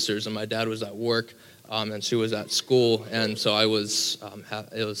other sisters, and my dad was at work, and she was at school, and so I was.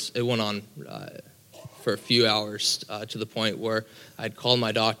 It went on for a few hours to the point where I'd called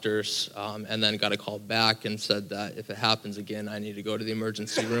my doctors and then got a call back and said that if it happens again, I need to go to the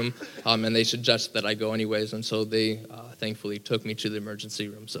emergency room, and they suggested that I go anyways, and so they thankfully took me to the emergency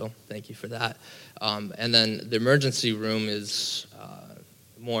room, so thank you for that. And then the emergency room is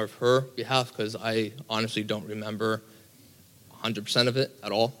more of her behalf, because I honestly don't remember 100% of it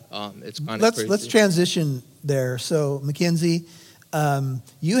at all. It's kind of crazy. Let's transition there. So, Mackenzie,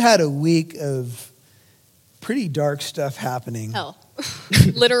 you had a week of pretty dark stuff happening. Hell.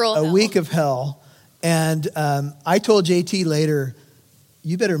 Literal a hell. week of hell. And I told JT later,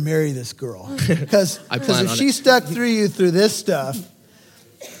 you better marry this girl. Because if she stuck you through this stuff,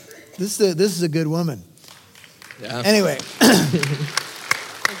 this is a good woman. Yeah. Anyway.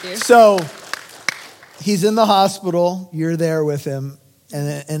 Thank you. So he's in the hospital. You're there with him.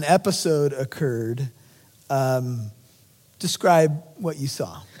 And an episode occurred. Describe what you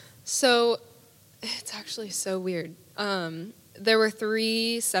saw. So it's actually so weird. There were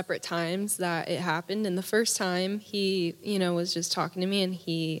 3 separate times that it happened. And the first time he, was just talking to me, and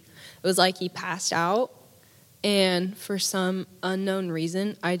it was like he passed out. And for some unknown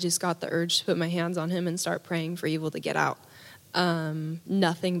reason, I just got the urge to put my hands on him and start praying for evil to get out.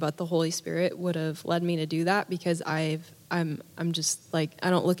 Nothing but the Holy Spirit would have led me to do that, because I'm just like, I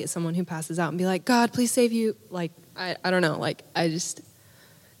don't look at someone who passes out and be like, God, please save you. Like, I don't know. Like,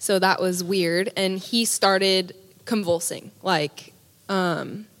 so that was weird. And he started convulsing, like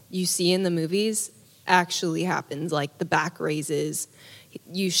you see in the movies actually happens. Like the back raises,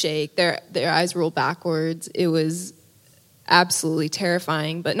 you shake, their eyes roll backwards. It was absolutely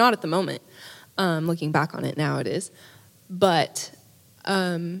terrifying, but not at the moment. Looking back on it now, it is. But,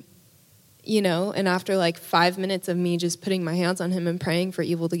 and after like 5 minutes of me just putting my hands on him and praying for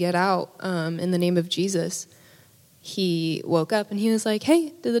evil to get out in the name of Jesus, he woke up and he was like,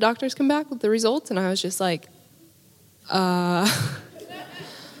 hey, did the doctors come back with the results? And I was just like,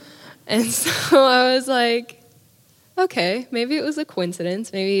 And so I was like, okay, maybe it was a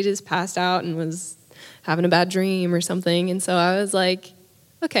coincidence. Maybe he just passed out and was having a bad dream or something. And so I was like,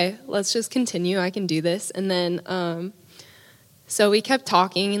 okay, let's just continue. I can do this. And then, so we kept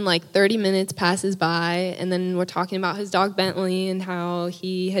talking, and like 30 minutes passes by, and then we're talking about his dog Bentley and how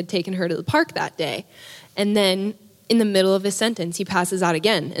he had taken her to the park that day. And then in the middle of his sentence, he passes out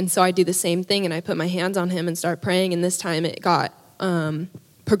again. And so I do the same thing, and I put my hands on him and start praying, and this time it got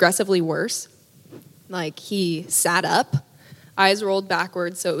progressively worse. Like he sat up, eyes rolled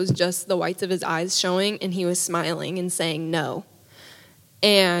backwards, so it was just the whites of his eyes showing, and he was smiling and saying no.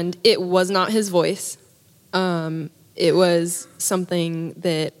 And it was not his voice. It was something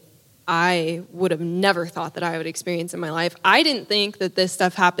that I would have never thought that I would experience in my life. I didn't think that this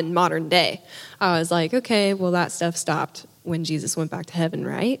stuff happened modern day. I was like, okay, well, that stuff stopped when Jesus went back to heaven,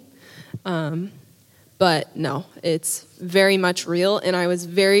 right? But no, it's very much real, and I was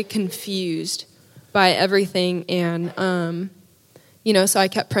very confused by everything. And, so I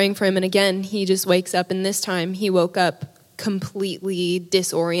kept praying for him, and again, he just wakes up, and this time he woke up completely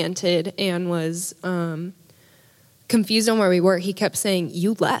disoriented and was confused on where we were. He kept saying,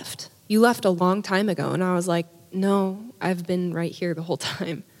 you left a long time ago. And I was like, no, I've been right here the whole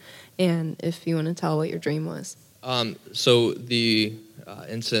time. And if you want to tell what your dream was. So the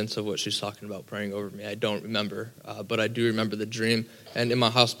incidents of what she's talking about praying over me, I don't remember, but I do remember the dream. And in my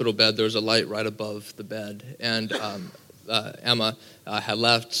hospital bed, there was a light right above the bed. And Emma had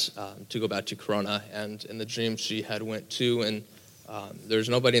left to go back to Corona. And in the dream, she had went to, and there was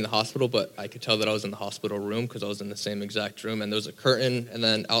nobody in the hospital, but I could tell that I was in the hospital room because I was in the same exact room. And there was a curtain, and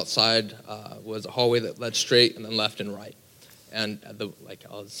then outside was a hallway that led straight and then left and right. And I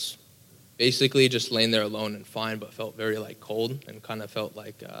was basically just laying there alone and fine, but felt very cold and kind of felt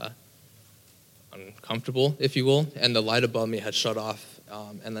uncomfortable, if you will. And the light above me had shut off,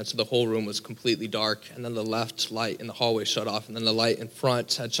 and then so the whole room was completely dark. And then the left light in the hallway shut off, and then the light in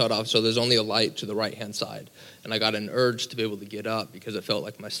front had shut off. So there's only a light to the right-hand side. And I got an urge to be able to get up because it felt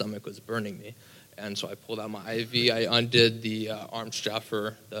like my stomach was burning me. And so I pulled out my IV. I undid the arm strap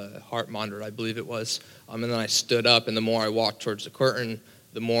for the heart monitor, I believe it was. And then I stood up, and the more I walked towards the curtain,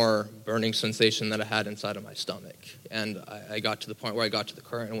 the more burning sensation that I had inside of my stomach. And I got to the point where I got to the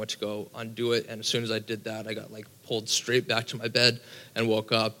curtain and went to go undo it. And as soon as I did that, I got pulled straight back to my bed and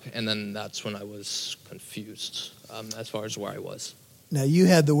woke up. And then that's when I was confused as far as where I was. Now, you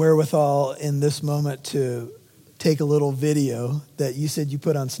had the wherewithal in this moment to take a little video that you said you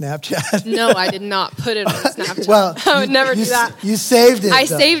put on Snapchat. No, I did not put it on Snapchat. Well, I would never do that. You saved it. I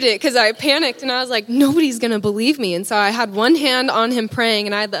saved it because I panicked and I was like, nobody's going to believe me. And so I had one hand on him praying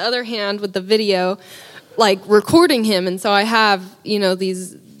and I had the other hand with the video, recording him. And so I have,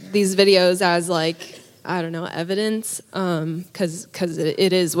 these videos as evidence, because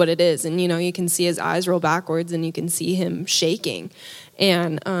it is what it is. And, you can see his eyes roll backwards and you can see him shaking.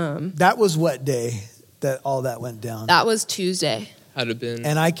 And that was what day that all that went down? That was Tuesday. Had it been?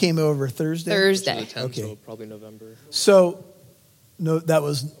 And I came over Thursday? Thursday. 10th, okay. So probably November. So, no, that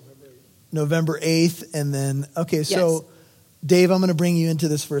was November 8th. And then, okay, so Yes. Dave, I'm going to bring you into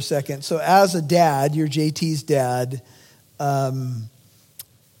this for a second. So as a dad, you're JT's dad,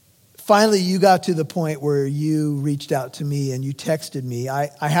 finally you got to the point where you reached out to me and you texted me. I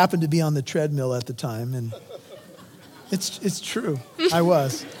happened to be on the treadmill at the time, and it's true. I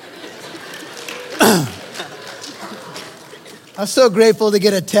was. I'm so grateful to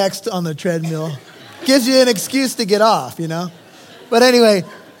get a text on the treadmill. Gives you an excuse to get off, But anyway,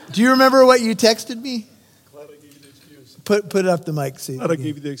 do you remember what you texted me? Glad I gave you the excuse. Put it up the mic, see. Glad I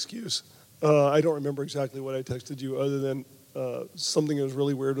gave you the excuse. I don't remember exactly what I texted you other than something that was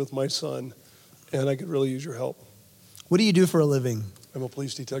really weird with my son, and I could really use your help. What do you do for a living? I'm a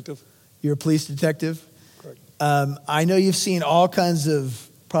police detective. You're a police detective? Correct. I know you've seen all kinds of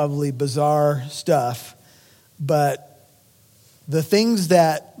probably bizarre stuff, but the things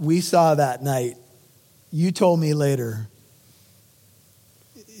that we saw that night, you told me later,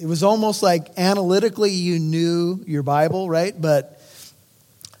 it was almost like analytically you knew your Bible, right? But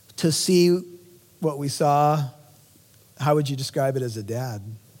to see what we saw, how would you describe it as a dad?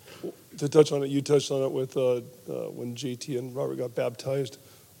 To touch on it, you touched on it with when JT and Robert got baptized.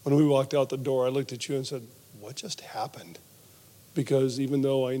 When we walked out the door, I looked at you and said, what just happened? Because even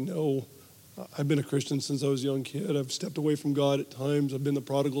though I know I've been a Christian since I was a young kid, I've stepped away from God at times, I've been the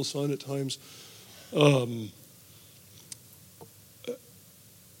prodigal son at times,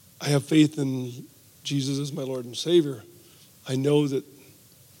 I have faith in Jesus as my Lord and Savior. I know that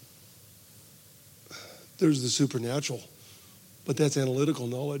there's the supernatural, but that's analytical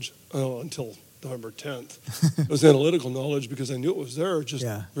knowledge until November 10th. It was analytical knowledge because I knew it was there, just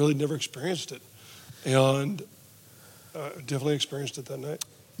really never experienced it. And definitely experienced it that night.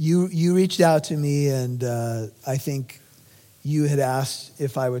 You reached out to me, and I think you had asked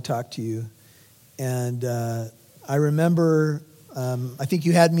if I would talk to you. And I remember, I think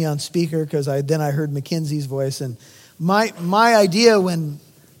you had me on speaker because then I heard Mackenzie's voice. And my idea when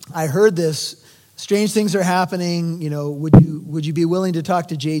I heard this, strange things are happening, would you be willing to talk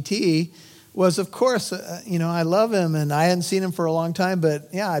to JT? Was, of course, I love him, and I hadn't seen him for a long time, but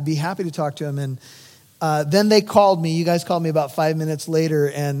yeah, I'd be happy to talk to him. And then they called me. You guys called me about 5 minutes later,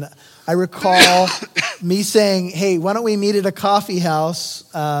 and I recall me saying, hey, why don't we meet at a coffee house?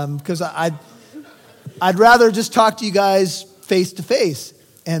 Because I'd rather just talk to you guys face to face.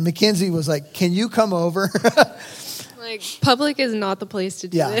 And Mackenzie was like, can you come over? Public is not the place to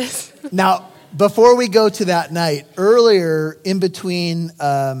do this. Now, before we go to that night, earlier in between,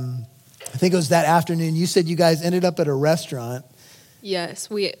 I think it was that afternoon, you said you guys ended up at a restaurant. Yes,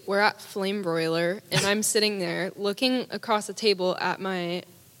 we're at Flame Broiler, and I'm sitting there looking across the table at my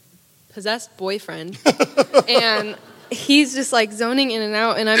possessed boyfriend, and he's just zoning in and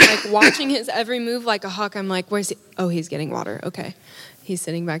out, and I'm watching his every move like a hawk. I'm like, where's he? Oh, he's getting water. Okay. He's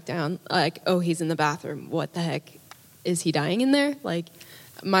sitting back down. Oh, he's in the bathroom. What the heck? Is he dying in there?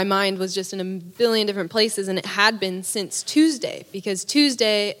 my mind was just in a billion different places, and it had been since Tuesday, because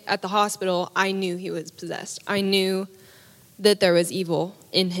Tuesday at the hospital, I knew he was possessed. I knew that there was evil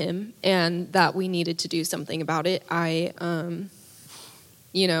in him and that we needed to do something about it. After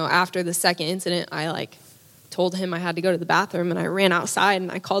the second incident, I told him I had to go to the bathroom, and I ran outside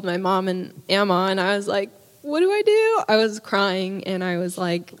and I called my mom and Amma, and I was like, what do I do? I was crying, and I was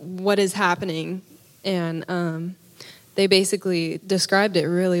like, what is happening? And they basically described it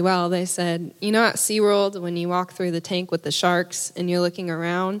really well. They said, at SeaWorld, when you walk through the tank with the sharks and you're looking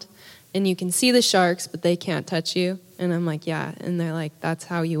around and you can see the sharks, but they can't touch you. And I'm like, yeah. And they're like, that's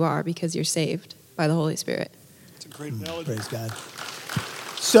how you are, because you're saved by the Holy Spirit. It's a great analogy. Praise God.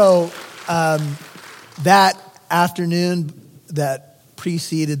 So that afternoon that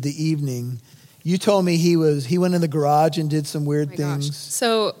preceded the evening, you told me he went in the garage and did some weird things. Gosh.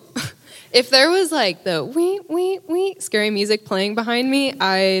 So if there was the wee scary music playing behind me,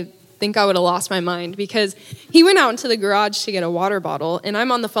 I think I would have lost my mind, because he went out into the garage to get a water bottle, and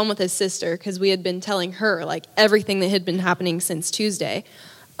I'm on the phone with his sister because we had been telling her everything that had been happening since Tuesday.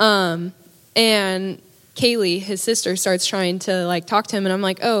 And Kaylee, his sister, starts trying to talk to him, and I'm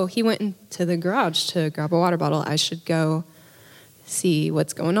like, oh, he went into the garage to grab a water bottle. I should go see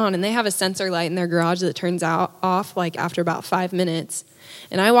what's going on. And they have a sensor light in their garage that turns off after about 5 minutes.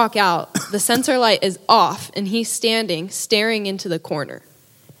 And I walk out, the sensor light is off, and he's standing, staring into the corner.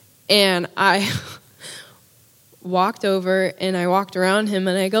 And I walked over, and I walked around him,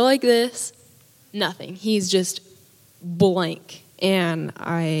 and I go like this. Nothing. He's just blank. And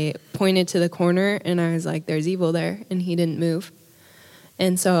I pointed to the corner, and I was like, there's evil there. And he didn't move.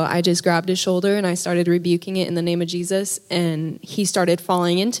 And so I just grabbed his shoulder, and I started rebuking it in the name of Jesus. And he started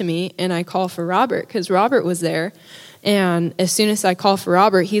falling into me, and I call for Robert, because Robert was there. And as soon as I call for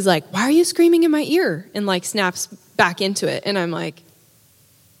Robert, he's like, why are you screaming in my ear? And snaps back into it. And I'm like,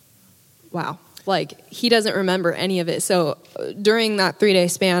 wow. He doesn't remember any of it. So during that 3-day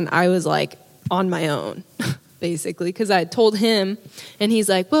span, I was on my own, basically, because I had told him, and he's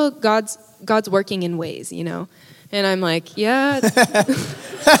like, well, God's working in ways, And I'm like, yeah.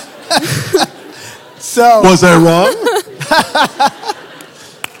 So was I wrong?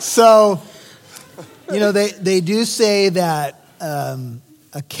 So, they do say that a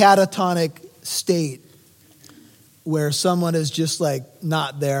catatonic state where someone is just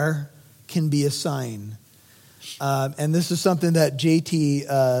not there can be a sign. And this is something that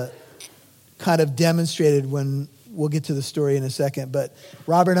JT kind of demonstrated when we'll get to the story in a second. But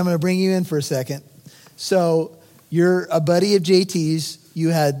Robert, I'm going to bring you in for a second. So you're a buddy of JT's.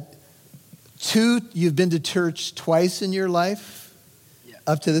 You've been to church twice in your life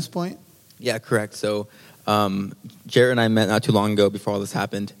up to this point? Yeah, correct. So Jared and I met not too long ago before all this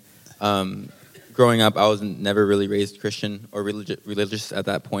happened. Growing up, I was never really raised Christian or religious at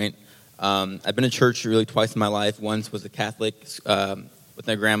that point. I've been to church really twice in my life. Once was a Catholic, with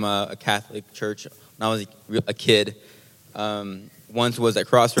my grandma, a Catholic church when I was a kid. Once was at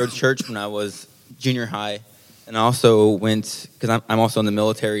Crossroads Church when I was junior high. And I also went, because I'm also in the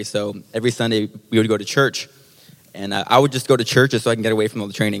military, so every Sunday we would go to church. And I would just go to church just so I can get away from all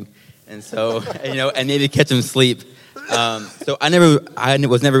the training. And so, and maybe catch some sleep. So I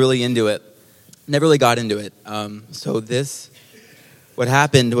was never really into it. Never really got into it. What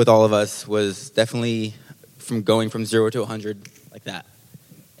happened with all of us was definitely from going from 0 to 100 like that.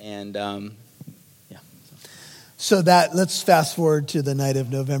 And yeah. So let's fast forward to the night of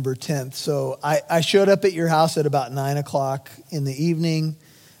November 10th. So I showed up at your house at about 9 o'clock in the evening.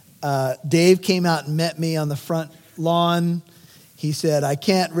 Dave came out and met me on the front lawn. He said, I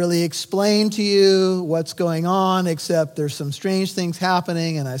can't really explain to you what's going on, except there's some strange things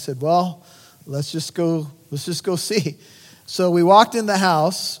happening. And I said, well, let's just go see. So we walked in the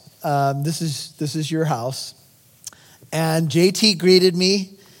house. This is your house. And JT greeted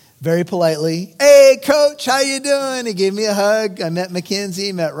me very politely. Hey, Coach, how you doing? He gave me a hug. I met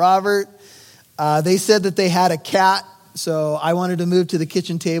Mackenzie, met Robert. They said that they had a cat. So I wanted to move to the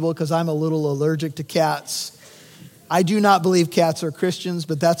kitchen table because I'm a little allergic to cats. I do not believe cats are Christians,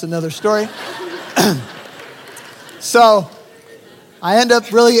 but that's another story. So I end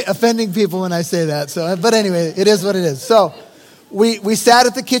up really offending people when I say that. But anyway, it is what it is. So we sat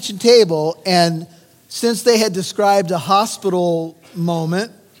at the kitchen table, and since they had described a hospital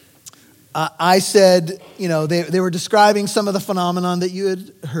moment, I said, they were describing some of the phenomenon that you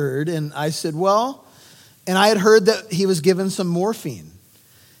had heard, and I said, well, and I had heard that he was given some morphine.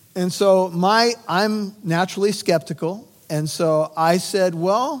 And so I'm naturally skeptical, and so I said,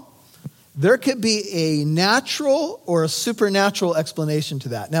 well, there could be a natural or a supernatural explanation to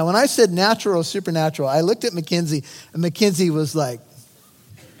that. Now, when I said natural or supernatural, I looked at Mackenzie, and Mackenzie was like,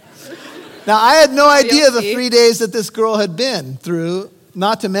 Now, I had no idea the Guilty. 3 days that this girl had been through,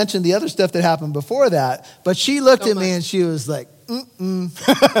 not to mention the other stuff that happened before that. But she looked at me and she was like,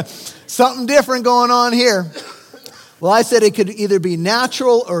 something different going on here. Well, I said it could either be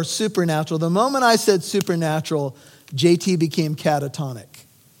natural or supernatural. The moment I said supernatural, JT became catatonic.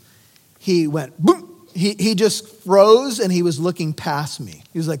 He went, boom. He just froze and he was looking past me.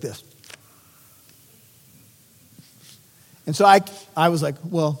 He was like this. And so I was like,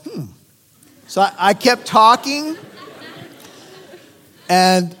 well, So I kept talking.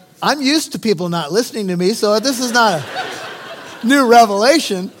 And I'm used to people not listening to me, so this is not a new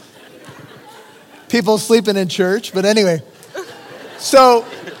revelation. People sleeping in church, but anyway. So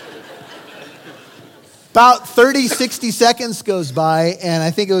about 30, 60 seconds goes by, and I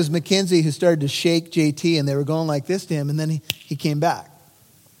think it was Mackenzie who started to shake JT, and they were going like this to him, and then he came back.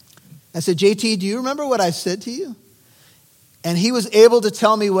 I said, JT, do you remember what I said to you? And he was able to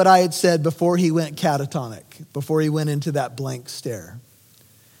tell me what I had said before he went catatonic, before he went into that blank stare.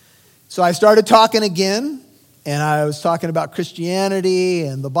 So I started talking again, and I was talking about Christianity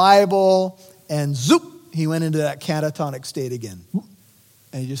and the Bible, and zoop, he went into that catatonic state again.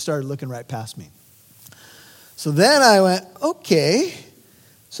 And he just started looking right past me. So then I went, okay.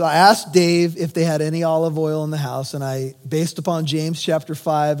 So I asked Dave if they had any olive oil in the house, and I, based upon James chapter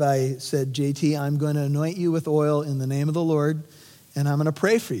 5, I said, JT, I'm going to anoint you with oil in the name of the Lord, and I'm going to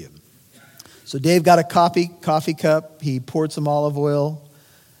pray for you. So Dave got a coffee cup. He poured some olive oil,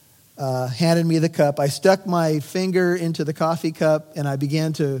 handed me the cup. I stuck my finger into the coffee cup, and I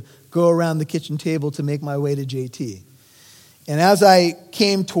began to go around the kitchen table to make my way to JT. And as I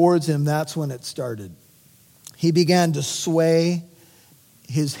came towards him, that's when it started. He began to sway.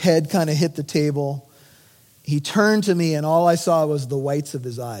 His head kind of hit the table. He turned to me, and all I saw was the whites of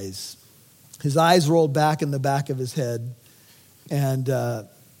his eyes. His eyes rolled back in the back of his head, and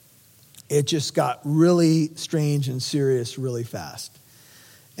it just got really strange and serious really fast.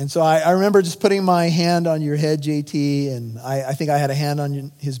 And so I remember just putting my hand on your head, JT, and I think I had a hand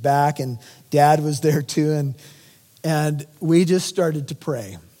on his back, and Dad was there too, and we just started to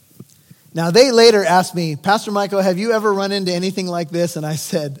pray. Now, they later asked me, Pastor Michael, have you ever run into anything like this? And I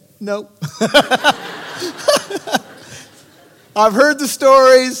said, nope. I've heard the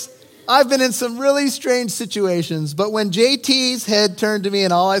stories. I've been in some really strange situations. But when JT's head turned to me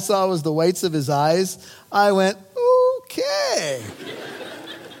and all I saw was the whites of his eyes, I went, okay.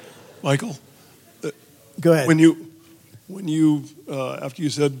 Michael, Go ahead. when you after you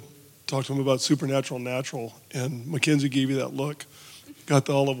said, talk to him about supernatural and natural, and Mackenzie gave you that look, got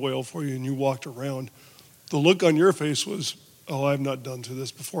the olive oil for you, and you walked around, the look on your face was, oh, I've not done through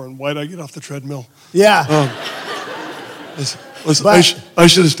this before, and why'd I get off the treadmill? Yeah. Listen, I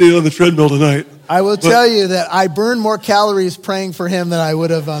should have stayed on the treadmill tonight. I will tell you that I burned more calories praying for him than I would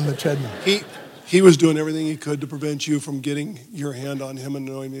have on the treadmill. He was doing everything he could to prevent you from getting your hand on him and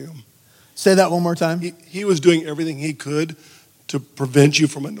anointing him. Say that one more time. He was doing everything he could to prevent you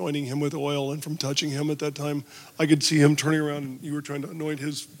from anointing him with oil and from touching him at that time. I could see him turning around, and you were trying to anoint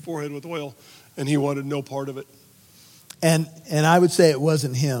his forehead with oil, and he wanted no part of it. And I would say it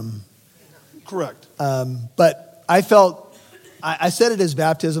wasn't him. Correct. But I felt, I said it as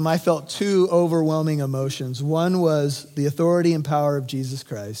baptism, I felt two overwhelming emotions. One was the authority and power of Jesus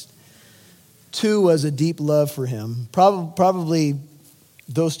Christ. Two was a deep love for him. Probably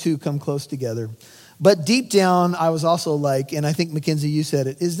those two come close together. But deep down, I was also like, and I think, Mackenzie, you said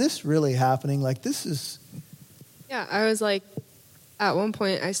it, is this really happening? Like, this is... Yeah, I was like, at one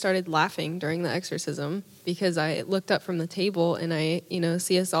point, I started laughing during the exorcism because I looked up from the table and I,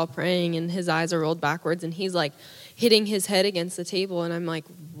 see us all praying and his eyes are rolled backwards and he's like hitting his head against the table. And I'm like,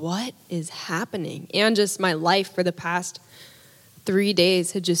 what is happening? And just my life for the past 3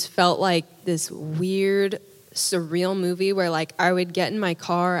 days had just felt like this weird, surreal movie where like I would get in my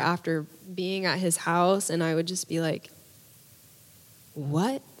car after being at his house and I would just be like,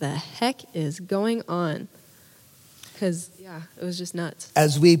 what the heck is going on? Because, it was just nuts.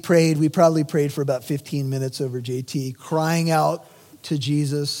 As we prayed, we probably prayed for about 15 minutes over JT, crying out to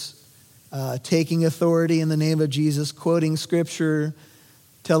Jesus, taking authority in the name of Jesus, quoting scripture,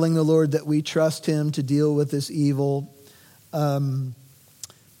 telling the Lord that we trust him to deal with this evil. When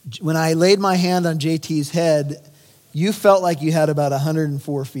I laid my hand on JT's head, you felt like you had about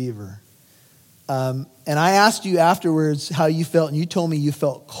 104 fever. And I asked you afterwards how you felt, and you told me you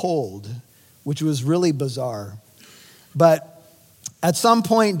felt cold, which was really bizarre. But at some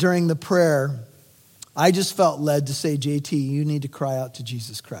point during the prayer, I just felt led to say, JT, you need to cry out to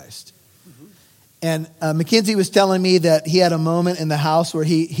Jesus Christ. Mm-hmm. And Mackenzie was telling me that he had a moment in the house where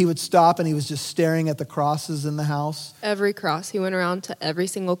he would stop and he was just staring at the crosses in the house. Every cross. He went around to every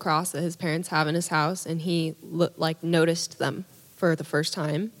single cross that his parents have in his house, and he noticed them for the first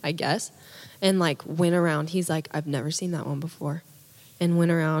time, I guess, and went around. He's like, I've never seen that one before, and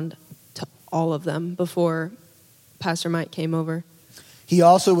went around to all of them before Pastor Mike came over. He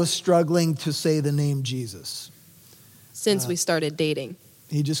also was struggling to say the name Jesus. Since we started dating.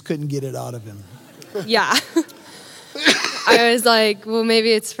 He just couldn't get it out of him. Yeah. I was like, well,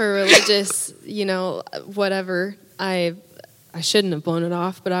 maybe it's for religious, whatever. I shouldn't have blown it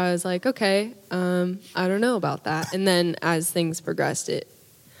off, but I was like, okay, I don't know about that. And then as things progressed, it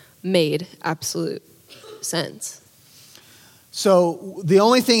made absolute sense. So the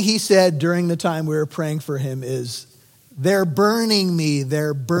only thing he said during the time we were praying for him is, they're burning me,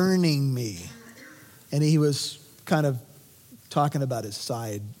 they're burning me. And he was kind of talking about his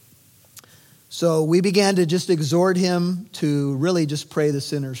side. So we began to just exhort him to really just pray the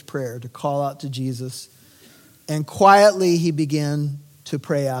sinner's prayer, to call out to Jesus. And quietly he began to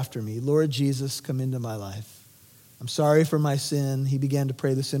pray after me. Lord Jesus, come into my life. I'm sorry for my sin. He began to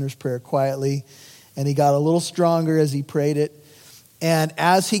pray the sinner's prayer quietly. And he got a little stronger as he prayed it. And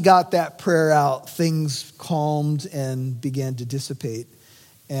as he got that prayer out, things calmed and began to dissipate.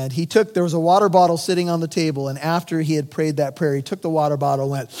 And there was a water bottle sitting on the table. And after he had prayed that prayer, he took the water bottle,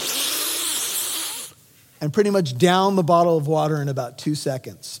 went, and pretty much downed the bottle of water in about 2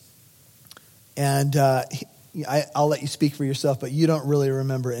 seconds. And I'll let you speak for yourself, but you don't really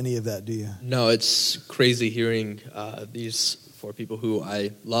remember any of that, do you? No, it's crazy hearing these four people who I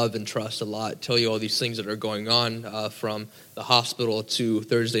love and trust a lot tell you all these things that are going on, from the hospital to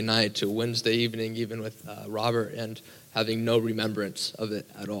Thursday night to Wednesday evening, even with Robert, and having no remembrance of it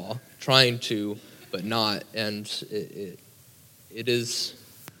at all. Trying to, but not. And it is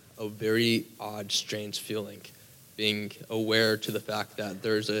a very odd, strange feeling, being aware to the fact that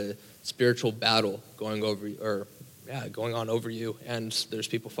there's a spiritual battle going on over you, and there's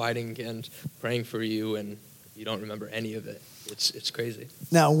people fighting and praying for you, and you don't remember any of it. It's crazy.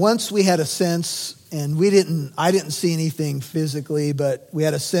 Now, once we had a sense, and I didn't see anything physically, but we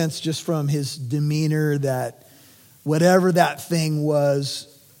had a sense just from his demeanor that whatever that thing was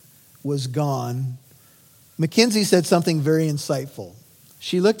gone. Mackenzie said something very insightful.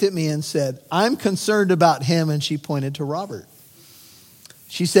 She looked at me and said, I'm concerned about him, and she pointed to Robert.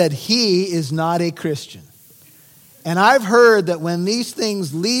 She said, he is not a Christian. And I've heard that when these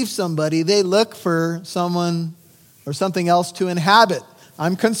things leave somebody, they look for someone or something else to inhabit.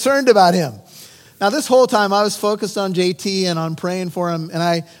 I'm concerned about him. Now, this whole time I was focused on JT and on praying for him,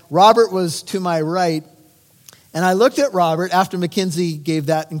 and Robert was to my right. And I looked at Robert after Mackenzie gave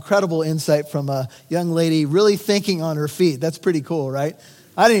that incredible insight from a young lady really thinking on her feet. That's pretty cool, right?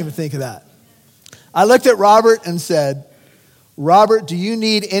 I didn't even think of that. I looked at Robert and said, Robert, do you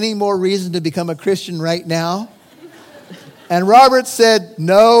need any more reason to become a Christian right now? And Robert said,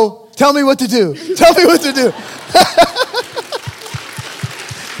 no, tell me what to do. Tell me what to do.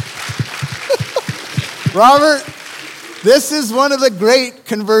 Robert, this is one of the great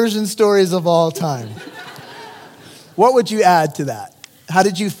conversion stories of all time. What would you add to that? How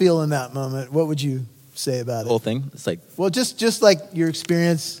did you feel in that moment? What would you say about it? The whole thing? It's well, just like your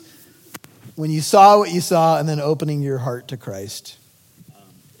experience when you saw what you saw and then opening your heart to Christ.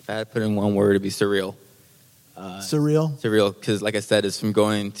 If I had to put in one word, it'd be surreal. Surreal? Surreal, because like I said, it's from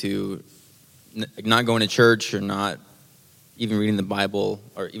going to, not going to church or not even reading the Bible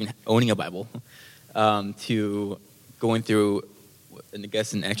or even owning a Bible, to going through, I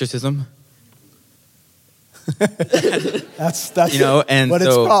guess, an exorcism. that's and what so,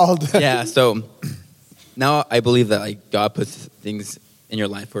 it's called. Yeah, so now I believe that God puts things in your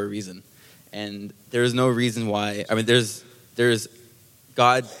life for a reason. And there's no reason why, there's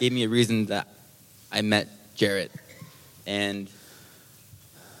God gave me a reason that I met Jarrett and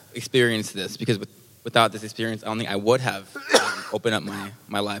experienced this, because without this experience, I don't think I would have opened up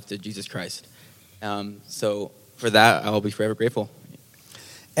my life to Jesus Christ. So for that, I'll be forever grateful.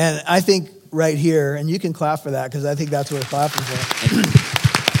 And I think right here, and you can clap for that because I think that's what clapping for.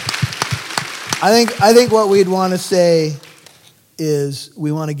 I think what we'd want to say is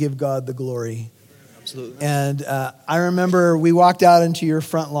we want to give God the glory. Absolutely. And I remember we walked out into your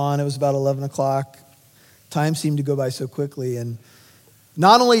front lawn. It was about 11 o'clock. Time seemed to go by so quickly. And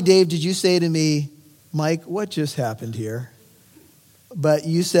not only, Dave, did you say to me, Mike, what just happened here? But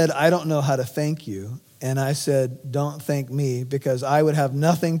you said, I don't know how to thank you. And I said, don't thank me, because I would have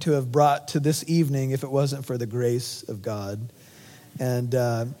nothing to have brought to this evening if it wasn't for the grace of God.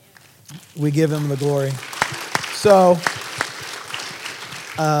 And we give him the glory. So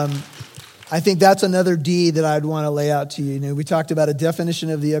I think that's another D that I'd want to lay out to you. You know, we talked about a definition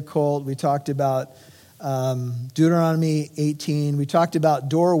of the occult. We talked about Deuteronomy 18. We talked about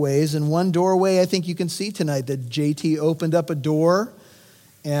doorways. And one doorway I think you can see tonight, that JT opened up a door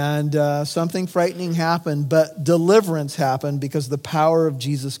and something frightening happened, but deliverance happened because the power of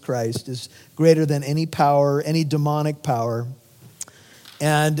Jesus Christ is greater than any power, any demonic power.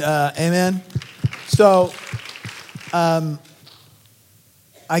 And amen. So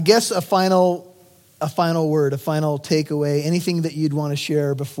I guess a final word, a final takeaway, anything that you'd want to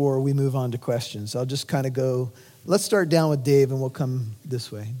share before we move on to questions. I'll just kind of go, let's start down with Dave and we'll come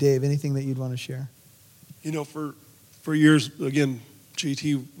this way. Dave, anything that you'd want to share? You know, for years, again,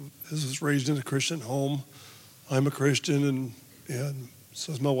 JT was raised in a Christian home. I'm a Christian, and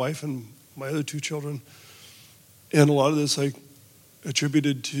so is my wife and my other two children. And a lot of this I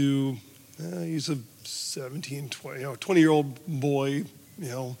attributed to, he's a 17, 20-year-old boy,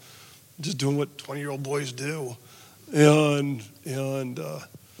 just doing what 20-year-old boys do. And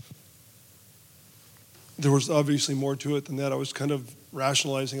there was obviously more to it than that. I was kind of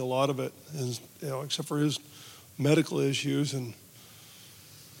rationalizing a lot of it, and, except for his medical issues. And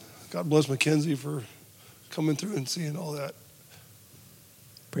God bless Mackenzie for coming through and seeing all that.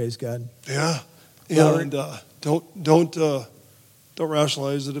 Praise God. Yeah. And don't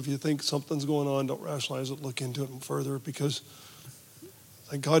rationalize it. If you think something's going on, don't rationalize it. Look into it further, because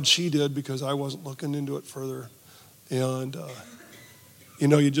thank God she did, because I wasn't looking into it further. And,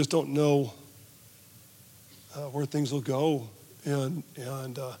 you just don't know where things will go. And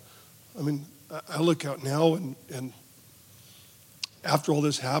I look out now and after all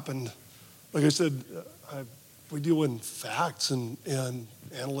this happened, like I said, we deal in facts and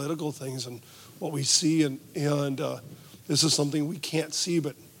analytical things and what we see. And this is something we can't see,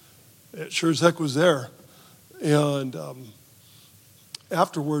 but it sure as heck was there. And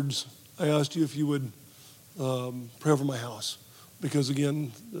afterwards, I asked you if you would pray over my house, because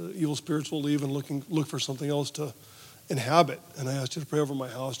again, the evil spirits will leave and look for something else to inhabit. And I asked you to pray over my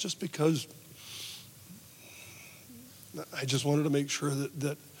house just because I just wanted to make sure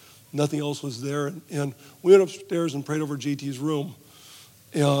that nothing else was there. And we went upstairs and prayed over JT's room.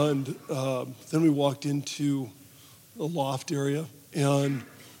 And then we walked into the loft area, and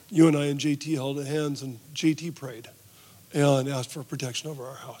you and I and JT held hands, and JT prayed and asked for protection over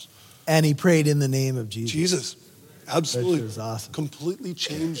our house. And he prayed in the name of Jesus. Jesus, absolutely. Which is awesome. Completely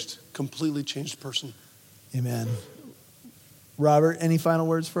changed person. Amen. Robert, any final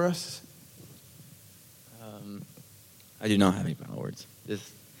words for us? I do not have any final words.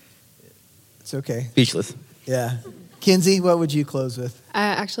 Just It's okay. speechless. Yeah. Kinsey, what would you close with? I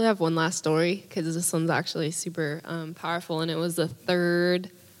actually have one last story, because this one's actually super powerful, and it was the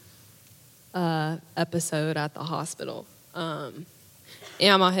third episode at the hospital.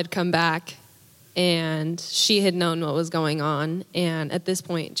 Amma had come back, and she had known what was going on, and at this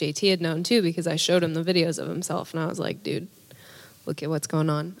point, JT had known too, because I showed him the videos of himself, and I was like, dude, look at what's going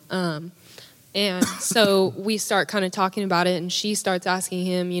on. And so we start kind of talking about it, and she starts asking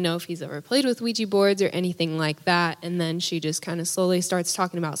him, if he's ever played with Ouija boards or anything like that. And then she just kind of slowly starts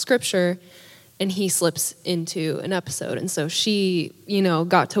talking about scripture, and he slips into an episode. And so she,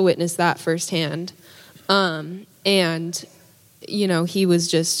 got to witness that firsthand. And, he was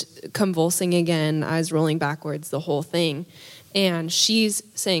just convulsing again, eyes rolling backwards, the whole thing. And she's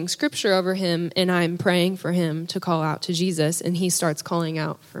saying scripture over him, and I'm praying for him to call out to Jesus, and he starts calling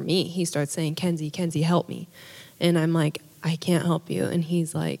out for me. He starts saying, Kenzie, help me. And I'm like, I can't help you. And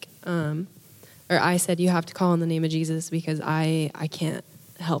he's like, or I said, you have to call in the name of Jesus, because I can't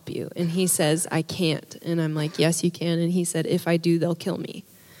help you. And he says, I can't. And I'm like, yes, you can. And he said, if I do, they'll kill me.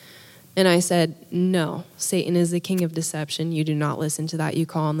 And I said, no, Satan is the king of deception. You do not listen to that. You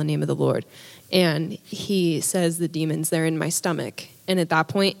call on the name of the Lord. And he says, the demons, they're in my stomach. And at that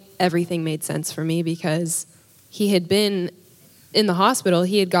point, everything made sense for me, because he had been in the hospital.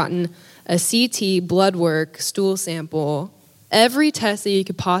 He had gotten a CT, blood work, stool sample, every test that you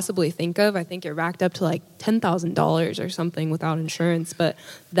could possibly think of. I think it racked up to like $10,000 or something without insurance. But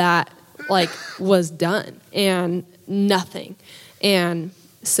that was done, and nothing. And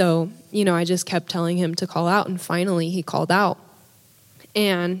so, I just kept telling him to call out, and finally he called out.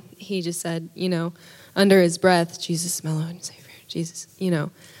 And he just said, under his breath, Jesus, my Lord and Savior, Jesus,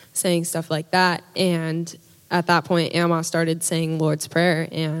 saying stuff like that. And at that point, Amma started saying Lord's Prayer,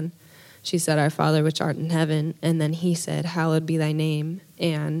 and she said, Our Father, which art in heaven. And then he said, hallowed be thy name.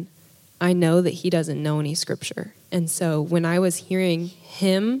 And I know that he doesn't know any scripture. And so when I was hearing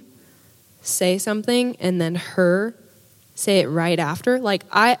him say something and then her say it right after,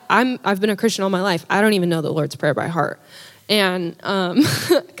 I've been a Christian all my life. I don't even know the Lord's Prayer by heart. And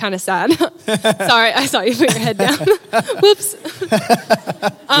kind of sad. Sorry, I saw you put your head down. Whoops.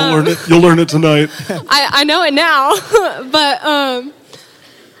 You'll learn it tonight. I know it now.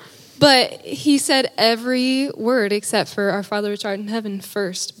 But he said every word except for our Father which art in heaven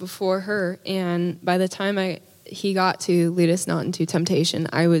first before her. And by the time he got to lead us not into temptation,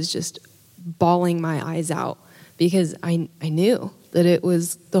 I was just bawling my eyes out because I knew that it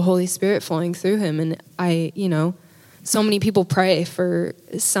was the Holy Spirit flowing through him. And so many people pray for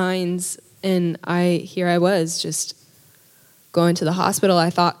signs, and here I was just going to the hospital.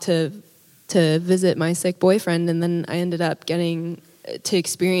 I thought to visit my sick boyfriend, and then I ended up getting to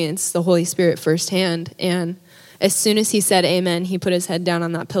experience the Holy Spirit firsthand. And as soon as he said amen, he put his head down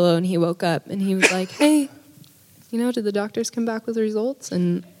on that pillow and he woke up and he was like, hey, did the doctors come back with results?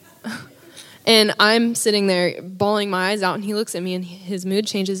 And I'm sitting there bawling my eyes out, and he looks at me and his mood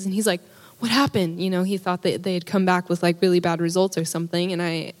changes and he's like, what happened? He thought that they had come back with like really bad results or something. And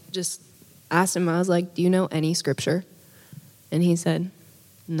I just asked him, I was like, do you know any scripture? And he said,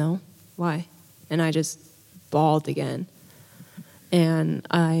 no, why? And I just bawled again. And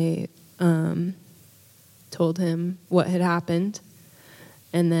I told him what had happened.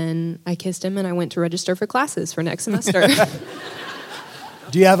 And then I kissed him and I went to register for classes for next semester.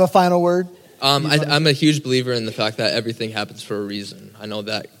 Do you have a final word? I'm a huge believer in the fact that everything happens for a reason. I know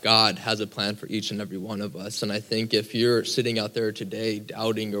that God has a plan for each and every one of us. And I think if you're sitting out there today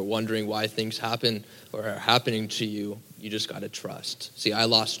doubting or wondering why things happen or are happening to you, you just got to trust. See, I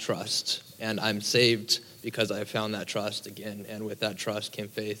lost trust, and I'm saved because I found that trust again. And with that trust came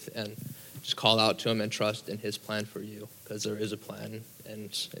faith. And just call out to him and trust in his plan for you, because there is a plan, and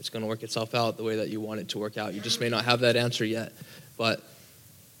it's going to work itself out the way that you want it to work out. You just may not have that answer yet, but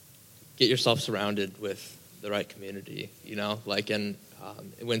get yourself surrounded with the right community, and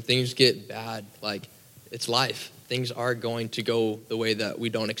when things get bad, it's life. Things are going to go the way that we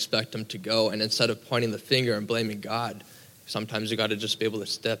don't expect them to go. And instead of pointing the finger and blaming God, sometimes you got to just be able to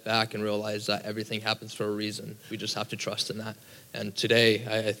step back and realize that everything happens for a reason. We just have to trust in that. And today,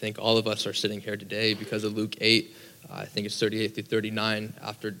 I think all of us are sitting here today because of Luke 8, I think it's 38 through 39,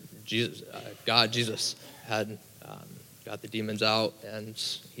 after Jesus had got the demons out, and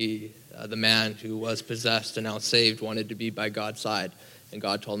he, the man who was possessed and now saved, wanted to be by God's side. And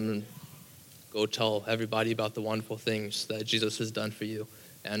God told him, go tell everybody about the wonderful things that Jesus has done for you.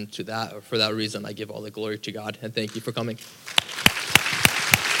 And for that reason, I give all the glory to God. And thank you for coming.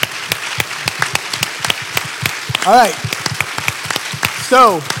 All right.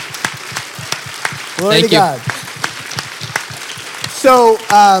 So, glory to God. So,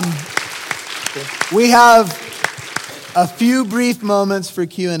 we have a few brief moments for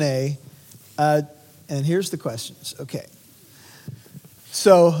Q&A. And here's the questions. Okay.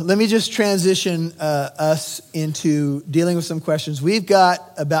 So let me just transition us into dealing with some questions. We've got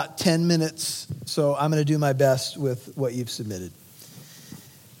about 10 minutes, so I'm going to do my best with what you've submitted.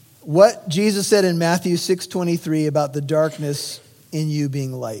 What Jesus said in Matthew 6:23 about the darkness in you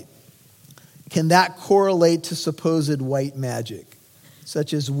being light, can that correlate to supposed white magic,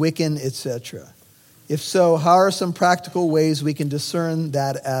 such as Wiccan, etc.? If so, how are some practical ways we can discern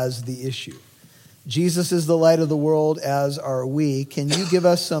that as the issue? Jesus is the light of the world, as are we. Can you give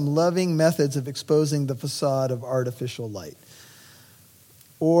us some loving methods of exposing the facade of artificial light?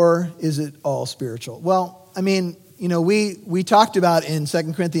 Or is it all spiritual? Well, we talked about in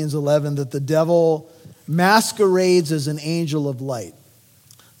 2 Corinthians 11 that the devil masquerades as an angel of light.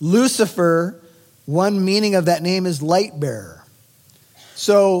 Lucifer, one meaning of that name is light bearer.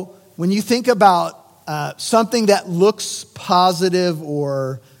 So when you think about something that looks positive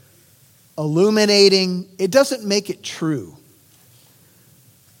or illuminating, it doesn't make it true.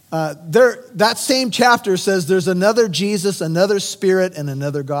 That same chapter says there's another Jesus, another spirit, and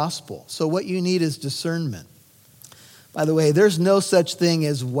another gospel. So what you need is discernment. By the way, there's no such thing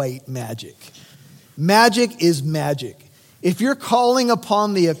as white magic. Magic is magic. If you're calling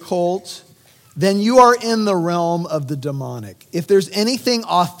upon the occult, then you are in the realm of the demonic. If there's anything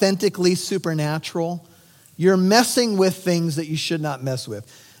authentically supernatural, you're messing with things that you should not mess with.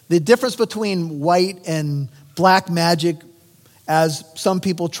 The difference between white and black magic, as some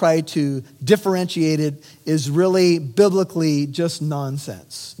people try to differentiate it, is really biblically just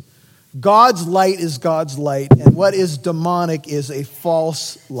nonsense. God's light is God's light, and what is demonic is a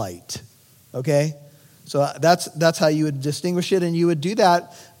false light. Okay? So that's how you would distinguish it, and you would do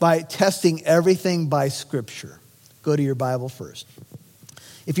that by testing everything by Scripture. Go to your Bible first.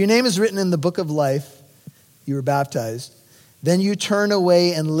 If your name is written in the book of life, you were baptized, then you turn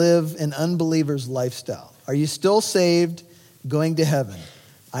away and live an unbeliever's lifestyle. Are you still saved, going to heaven?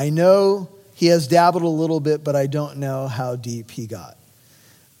 I know He has dabbled a little bit, but I don't know how deep he got.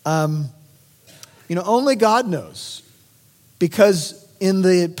 Only God knows. Because in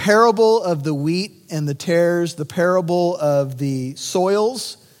the parable of the wheat and the tares, the parable of the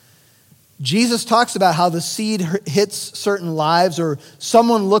soils, Jesus talks about how the seed hits certain lives, or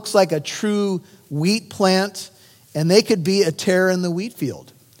someone looks like a true wheat plant, and they could be a tare in the wheat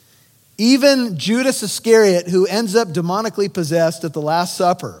field. Even Judas Iscariot, who ends up demonically possessed at the Last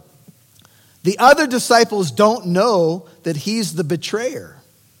Supper, the other disciples don't know that he's the betrayer.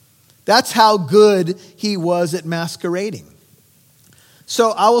 That's how good he was at masquerading.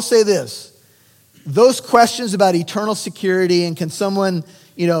 So I will say this. Those questions about eternal security and can someone,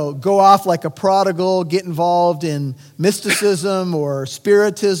 go off like a prodigal, get involved in mysticism or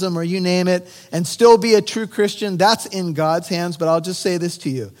spiritism or you name it, and still be a true Christian, that's in God's hands. But I'll just say this to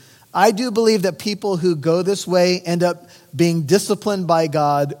you. I do believe that people who go this way end up being disciplined by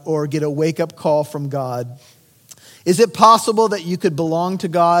God or get a wake-up call from God. Is it possible that you could belong to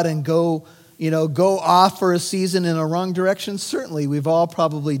God and go off for a season in a wrong direction? Certainly, we've all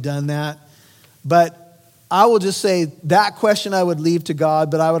probably done that. But I will just say that question I would leave to God,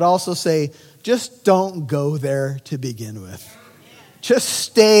 but I would also say just don't go there to begin with. Just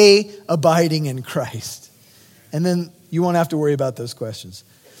stay abiding in Christ. And then you won't have to worry about those questions.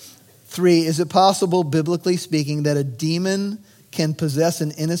 3, is it possible, biblically speaking, that a demon can possess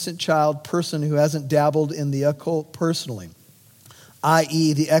an innocent child person who hasn't dabbled in the occult personally,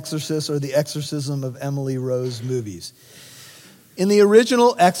 i.e. The Exorcist or the Exorcism of Emily Rose movies? In the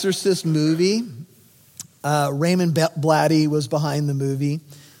original Exorcist movie, Raymond Blatty was behind the movie.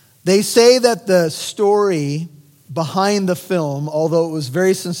 They say that the story behind the film, although it was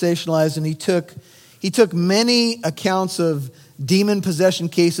very sensationalized, and he took many accounts of demon possession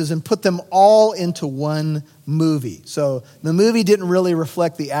cases and put them all into one movie. So the movie didn't really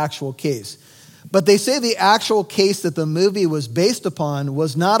reflect the actual case. But they say the actual case that the movie was based upon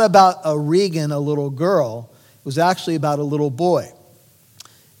was not about a Regan, a little girl. It was actually about a little boy.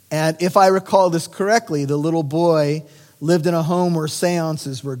 And if I recall this correctly, the little boy lived in a home where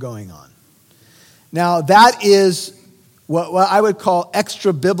seances were going on. Now, that is what I would call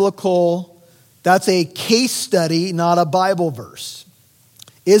extra-biblical. That's a case study, not a Bible verse.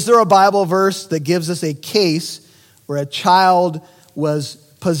 Is there a Bible verse that gives us a case where a child was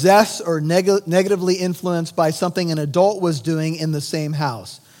possessed or negatively influenced by something an adult was doing in the same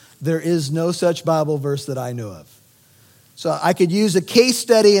house? There is no such Bible verse that I know of. So I could use a case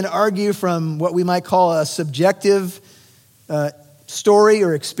study and argue from what we might call a subjective story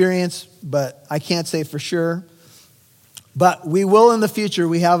or experience, but I can't say for sure. But we will in the future.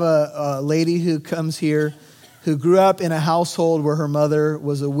 We have a lady who comes here who grew up in a household where her mother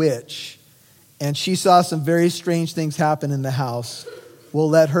was a witch. And she saw some very strange things happen in the house. We'll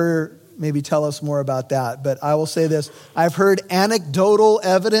let her maybe tell us more about that. But I will say this. I've heard anecdotal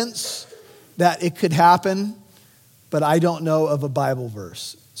evidence that it could happen, but I don't know of a Bible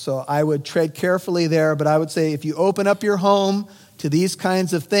verse. So I would tread carefully there. But I would say if you open up your home to these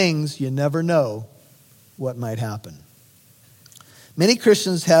kinds of things, you never know what might happen. Many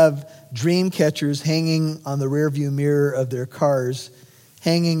Christians have dream catchers hanging on the rearview mirror of their cars,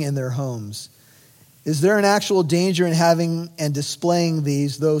 hanging in their homes. Is there an actual danger in having and displaying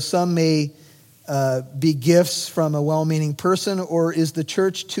these, though some may be gifts from a well-meaning person, or is the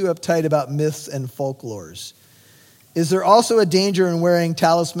church too uptight about myths and folklores? Is there also a danger in wearing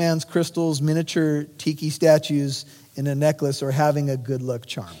talismans, crystals, miniature tiki statues in a necklace, or having a good luck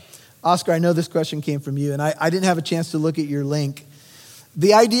charm? Oscar, I know this question came from you, and I didn't have a chance to look at your link.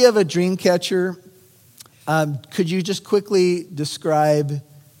 The idea of a dream catcher, could you just quickly describe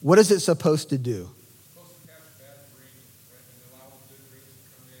what is it supposed to do? It's supposed to catch bad dreams and allow the good dreams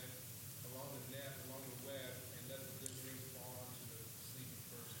to come in along the net, along the web, and let the good dreams fall onto the sleeping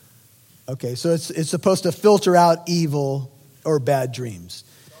person. Okay, so it's supposed to filter out evil or bad dreams.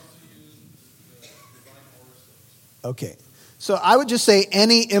 It's also used the divine horoscopes. Okay, so I would just say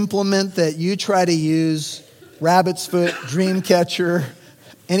any implement that you try to use, rabbit's foot, dream catcher,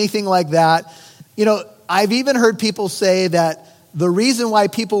 anything like that. I've even heard people say that the reason why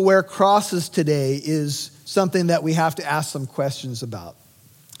people wear crosses today is something that we have to ask some questions about.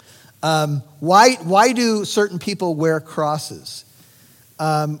 Why do certain people wear crosses?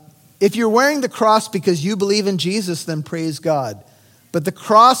 If you're wearing the cross because you believe in Jesus, then praise God. But the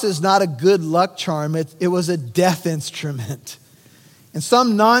cross is not a good luck charm. It was a death instrument. And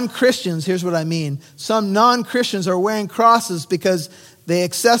some non-Christians, here's what I mean. Some non-Christians are wearing crosses because they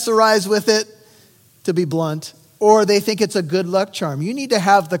accessorize with it, to be blunt, or they think it's a good luck charm. You need to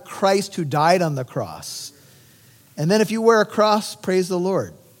have the Christ who died on the cross. And then if you wear a cross, praise the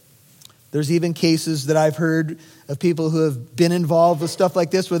Lord. There's even cases that I've heard of people who have been involved with stuff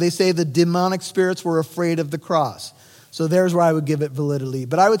like this where they say the demonic spirits were afraid of the cross. So there's where I would give it validity.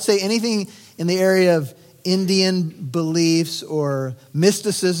 But I would say anything in the area of Indian beliefs or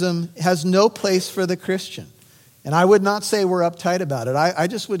mysticism has no place for the Christian. And I would not say we're uptight about it. I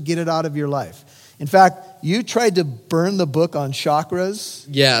just would get it out of your life. In fact, you tried to burn the book on chakras.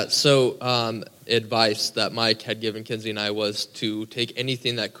 Yeah, so advice that Mike had given Kinsey and I was to take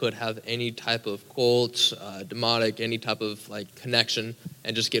anything that could have any type of cult, demonic, any type of like connection,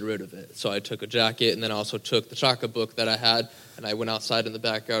 and just get rid of it. So I took a jacket, and then I also took the chakra book that I had, and I went outside in the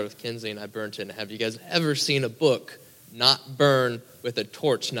backyard with Kinsey, and I burnt it. And have you guys ever seen a book not burn with a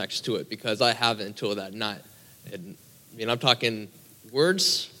torch next to it? Because I haven't until that night. And I mean, I'm talking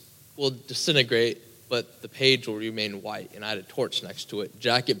words will disintegrate, but the page will remain white, and I had a torch next to it.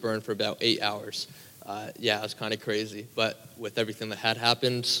 Jacket burned for about 8 hours. Yeah, it was kind of crazy, but with everything that had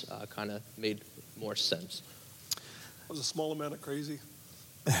happened, kind of made more sense. That was a small amount of crazy.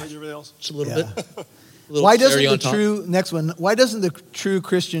 Everything else? Just a little bit. A little Why cherry on doesn't the top. true, next one, why doesn't the true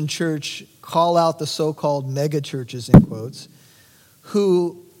Christian church call out the so-called mega churches, in quotes,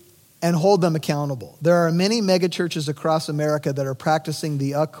 and hold them accountable? There are many mega churches across America that are practicing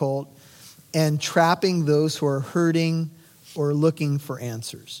the occult and trapping those who are hurting or looking for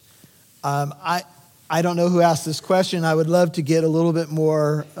answers. I don't know who asked this question. I would love to get a little bit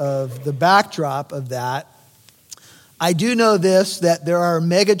more of the backdrop of that. I do know this, that there are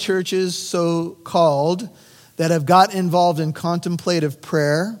mega churches, so-called, that have got involved in contemplative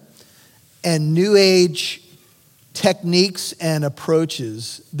prayer and New Age techniques and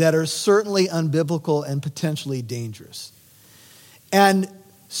approaches that are certainly unbiblical and potentially dangerous. And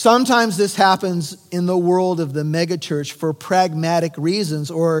sometimes this happens in the world of the megachurch for pragmatic reasons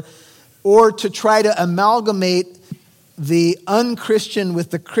or to try to amalgamate the unchristian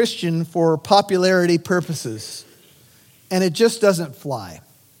with the Christian for popularity purposes. And it just doesn't fly.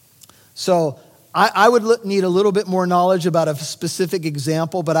 So I would need a little bit more knowledge about a specific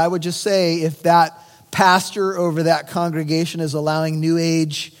example, but I would just say if that pastor over that congregation is allowing New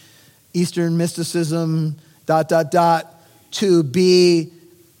Age, Eastern mysticism, to be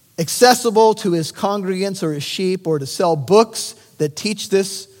accessible to his congregants or his sheep, or to sell books that teach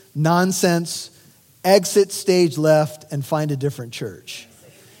this nonsense, exit stage left and find a different church.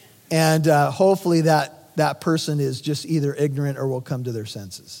 And hopefully that person is just either ignorant or will come to their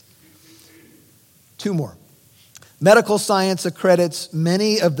senses. 2 more. Medical science accredits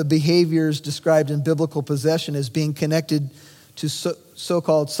many of the behaviors described in biblical possession as being connected to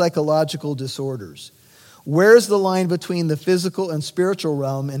so-called psychological disorders. Where's the line between the physical and spiritual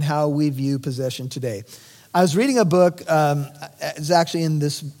realm and how we view possession today? I was reading a book, it's actually in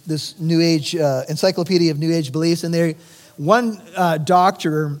this New Age, Encyclopedia of New Age Beliefs, and one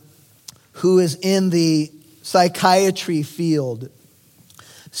doctor who is in the psychiatry field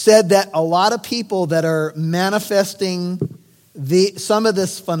said that a lot of people that are manifesting some of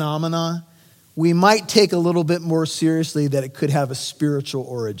this phenomena, we might take a little bit more seriously that it could have a spiritual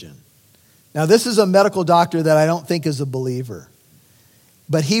origin. Now, this is a medical doctor that I don't think is a believer.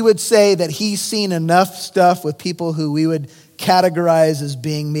 But he would say that he's seen enough stuff with people who we would categorize as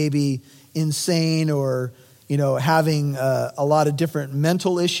being maybe insane or, having a lot of different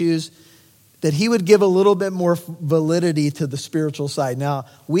mental issues, that he would give a little bit more validity to the spiritual side. Now,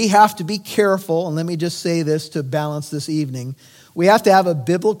 we have to be careful, and let me just say this to balance this evening. We have to have a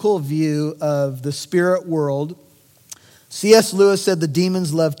biblical view of the spirit world. C.S. Lewis said the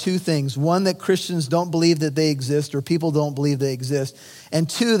demons love 2 things. 1, that Christians don't believe that they exist, or people don't believe they exist. And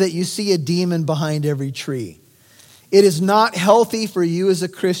 2, that you see a demon behind every tree. It is not healthy for you as a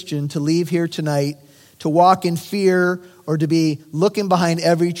Christian to leave here tonight, to walk in fear, or to be looking behind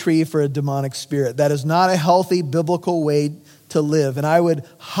every tree for a demonic spirit. That is not a healthy biblical way to live. And I would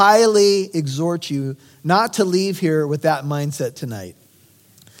highly exhort you not to leave here with that mindset tonight.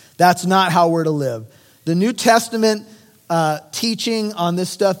 That's not how we're to live. The New Testament teaching on this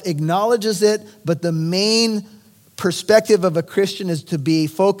stuff acknowledges it, but the main perspective of a Christian is to be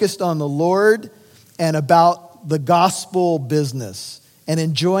focused on the Lord and about the gospel business and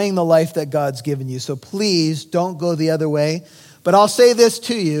enjoying the life that God's given you. So please don't go the other way. But I'll say this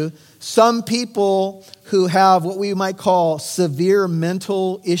to you. Some people who have what we might call severe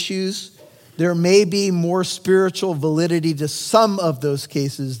mental issues, there may be more spiritual validity to some of those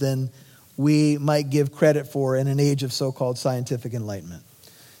cases than we might give credit for in an age of so-called scientific enlightenment.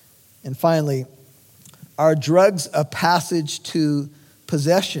 And finally, are drugs a passage to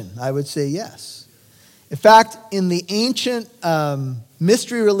possession? I would say yes. In fact, in the ancient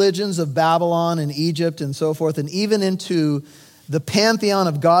mystery religions of Babylon and Egypt and so forth, and even into the pantheon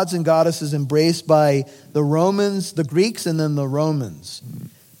of gods and goddesses embraced by the Romans, the Greeks, and then the Romans.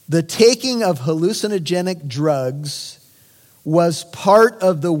 The taking of hallucinogenic drugs was part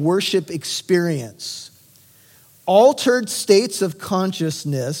of the worship experience. Altered states of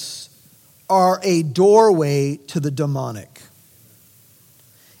consciousness are a doorway to the demonic.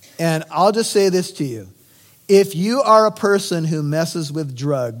 And I'll just say this to you. If you are a person who messes with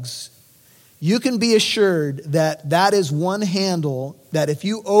drugs, you can be assured that that is one handle that if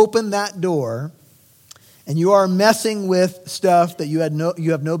you open that door and you are messing with stuff that you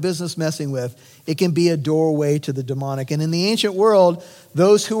have no business messing with, it can be a doorway to the demonic. And in the ancient world,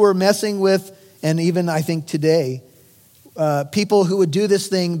 those who were messing with, and even I think today, people who would do this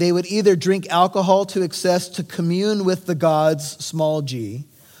thing, they would either drink alcohol to excess to commune with the gods, small g,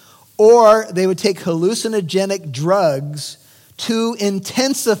 or they would take hallucinogenic drugs to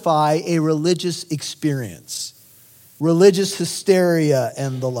intensify a religious experience, religious hysteria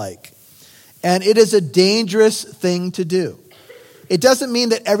and the like. And it is a dangerous thing to do. It doesn't mean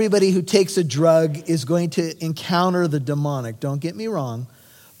that everybody who takes a drug is going to encounter the demonic, don't get me wrong,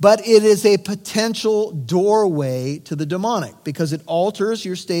 but it is a potential doorway to the demonic because it alters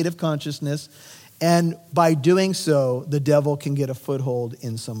your state of consciousness, and by doing so, the devil can get a foothold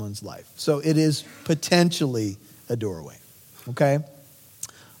in someone's life. So it is potentially a doorway. Okay?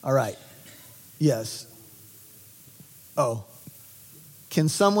 All right. Yes. Oh. Can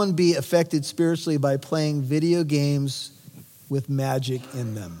someone be affected spiritually by playing video games with magic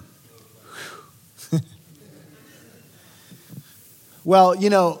in them? Well, you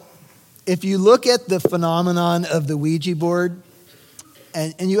know, if you look at the phenomenon of the Ouija board,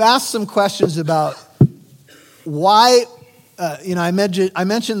 and you ask some questions about why, I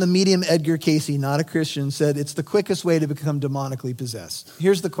mentioned the medium Edgar Casey, not a Christian, said it's the quickest way to become demonically possessed.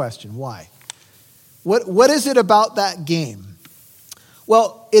 Here's the question, why? What is it about that game?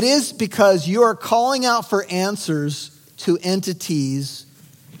 Well, it is because you are calling out for answers to entities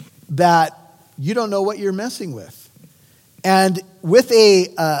that you don't know what you're messing with. And with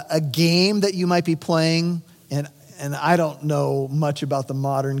a game that you might be playing, and I don't know much about the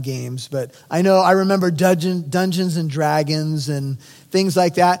modern games, but I remember Dungeons and Dragons and things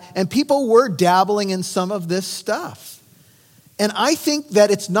like that. And people were dabbling in some of this stuff. And I think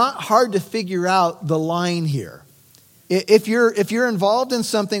that it's not hard to figure out the line here. If you're involved in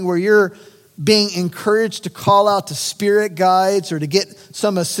something where you're being encouraged to call out to spirit guides or to get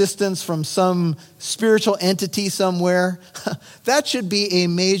some assistance from some spiritual entity somewhere, that should be a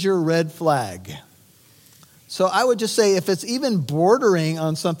major red flag. So I would just say if it's even bordering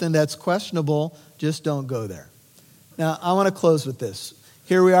on something that's questionable, just don't go there. Now, I want to close with this.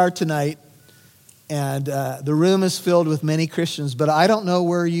 Here we are tonight, and the room is filled with many Christians, but I don't know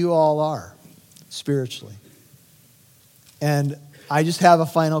where you all are spiritually. And I just have a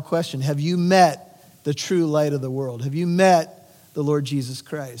final question. Have you met the true light of the world? Have you met the Lord Jesus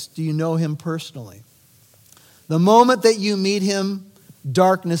Christ? Do you know him personally? The moment that you meet him,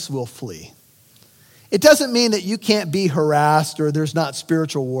 darkness will flee. It doesn't mean that you can't be harassed or there's not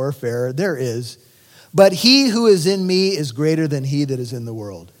spiritual warfare. There is. But he who is in me is greater than he that is in the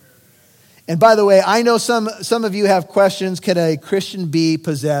world. And by the way, I know some of you have questions. Can a Christian be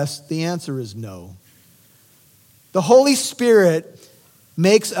possessed? The answer is no. The Holy Spirit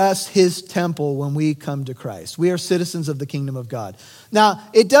makes us his temple when we come to Christ. We are citizens of the kingdom of God. Now,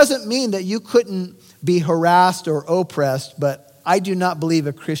 it doesn't mean that you couldn't be harassed or oppressed, but I do not believe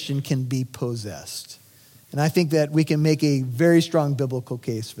a Christian can be possessed. And I think that we can make a very strong biblical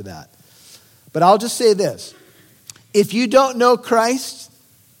case for that. But I'll just say this. If you don't know Christ,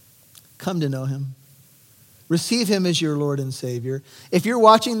 come to know him. Receive him as your Lord and Savior. If you're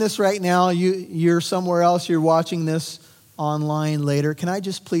watching this right now, you're somewhere else, you're watching this online later, can I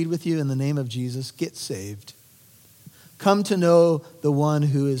just plead with you in the name of Jesus, get saved. Come to know the one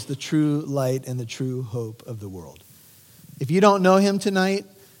who is the true light and the true hope of the world. If you don't know him tonight,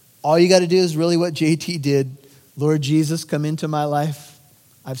 all you got to do is really what JT did. Lord Jesus, come into my life.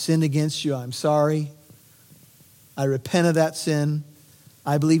 I've sinned against you. I'm sorry. I repent of that sin.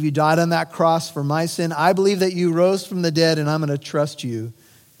 I believe you died on that cross for my sin. I believe that you rose from the dead, and I'm going to trust you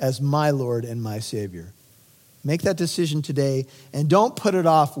as my Lord and my Savior. Make that decision today, and don't put it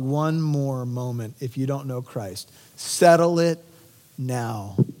off one more moment if you don't know Christ. Settle it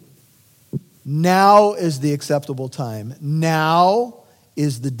now. Now is the acceptable time. Now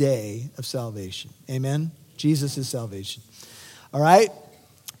is the day of salvation. Amen? Jesus is salvation. All right?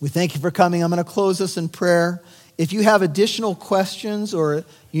 We thank you for coming. I'm going to close us in prayer. If you have additional questions or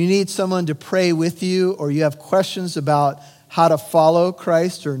you need someone to pray with you or you have questions about how to follow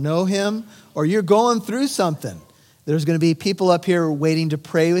Christ or know him or you're going through something, There's going to be people up here waiting to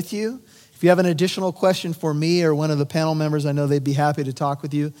pray with you. If you have an additional question for me or one of the panel members, I know they'd be happy to talk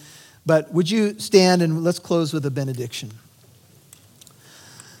with you. But would you stand and let's close with a benediction.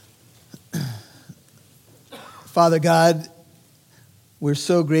 Father God, we're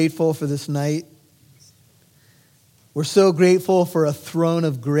so grateful for this night. We're so grateful for a throne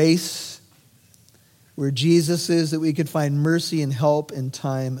of grace where Jesus is, that we could find mercy and help in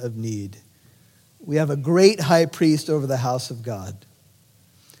time of need. We have a great high priest over the house of God.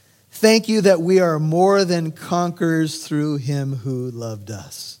 Thank you that we are more than conquerors through him who loved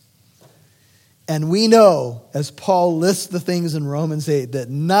us. And we know, as Paul lists the things in Romans 8, that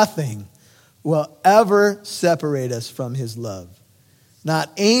nothing will ever separate us from his love.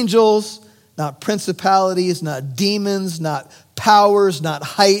 Not angels, not principalities, not demons, not powers, not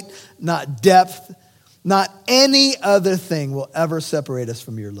height, not depth, not any other thing will ever separate us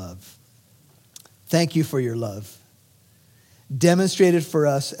from your love. Thank you for your love, demonstrated for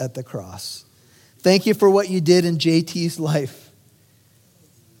us at the cross. Thank you for what you did in JT's life.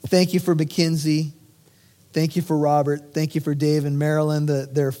 Thank you for Mackenzie. Thank you for Robert. Thank you for Dave and Marilyn,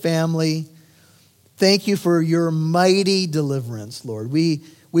 their family. Thank you for your mighty deliverance, Lord. We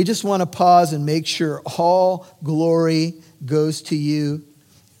just want to pause and make sure all glory goes to you.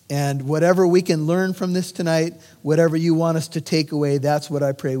 And whatever we can learn from this tonight, whatever you want us to take away, that's what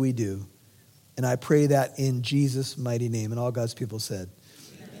I pray we do. And I pray that in Jesus' mighty name. And all God's people said,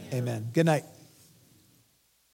 amen. Good night.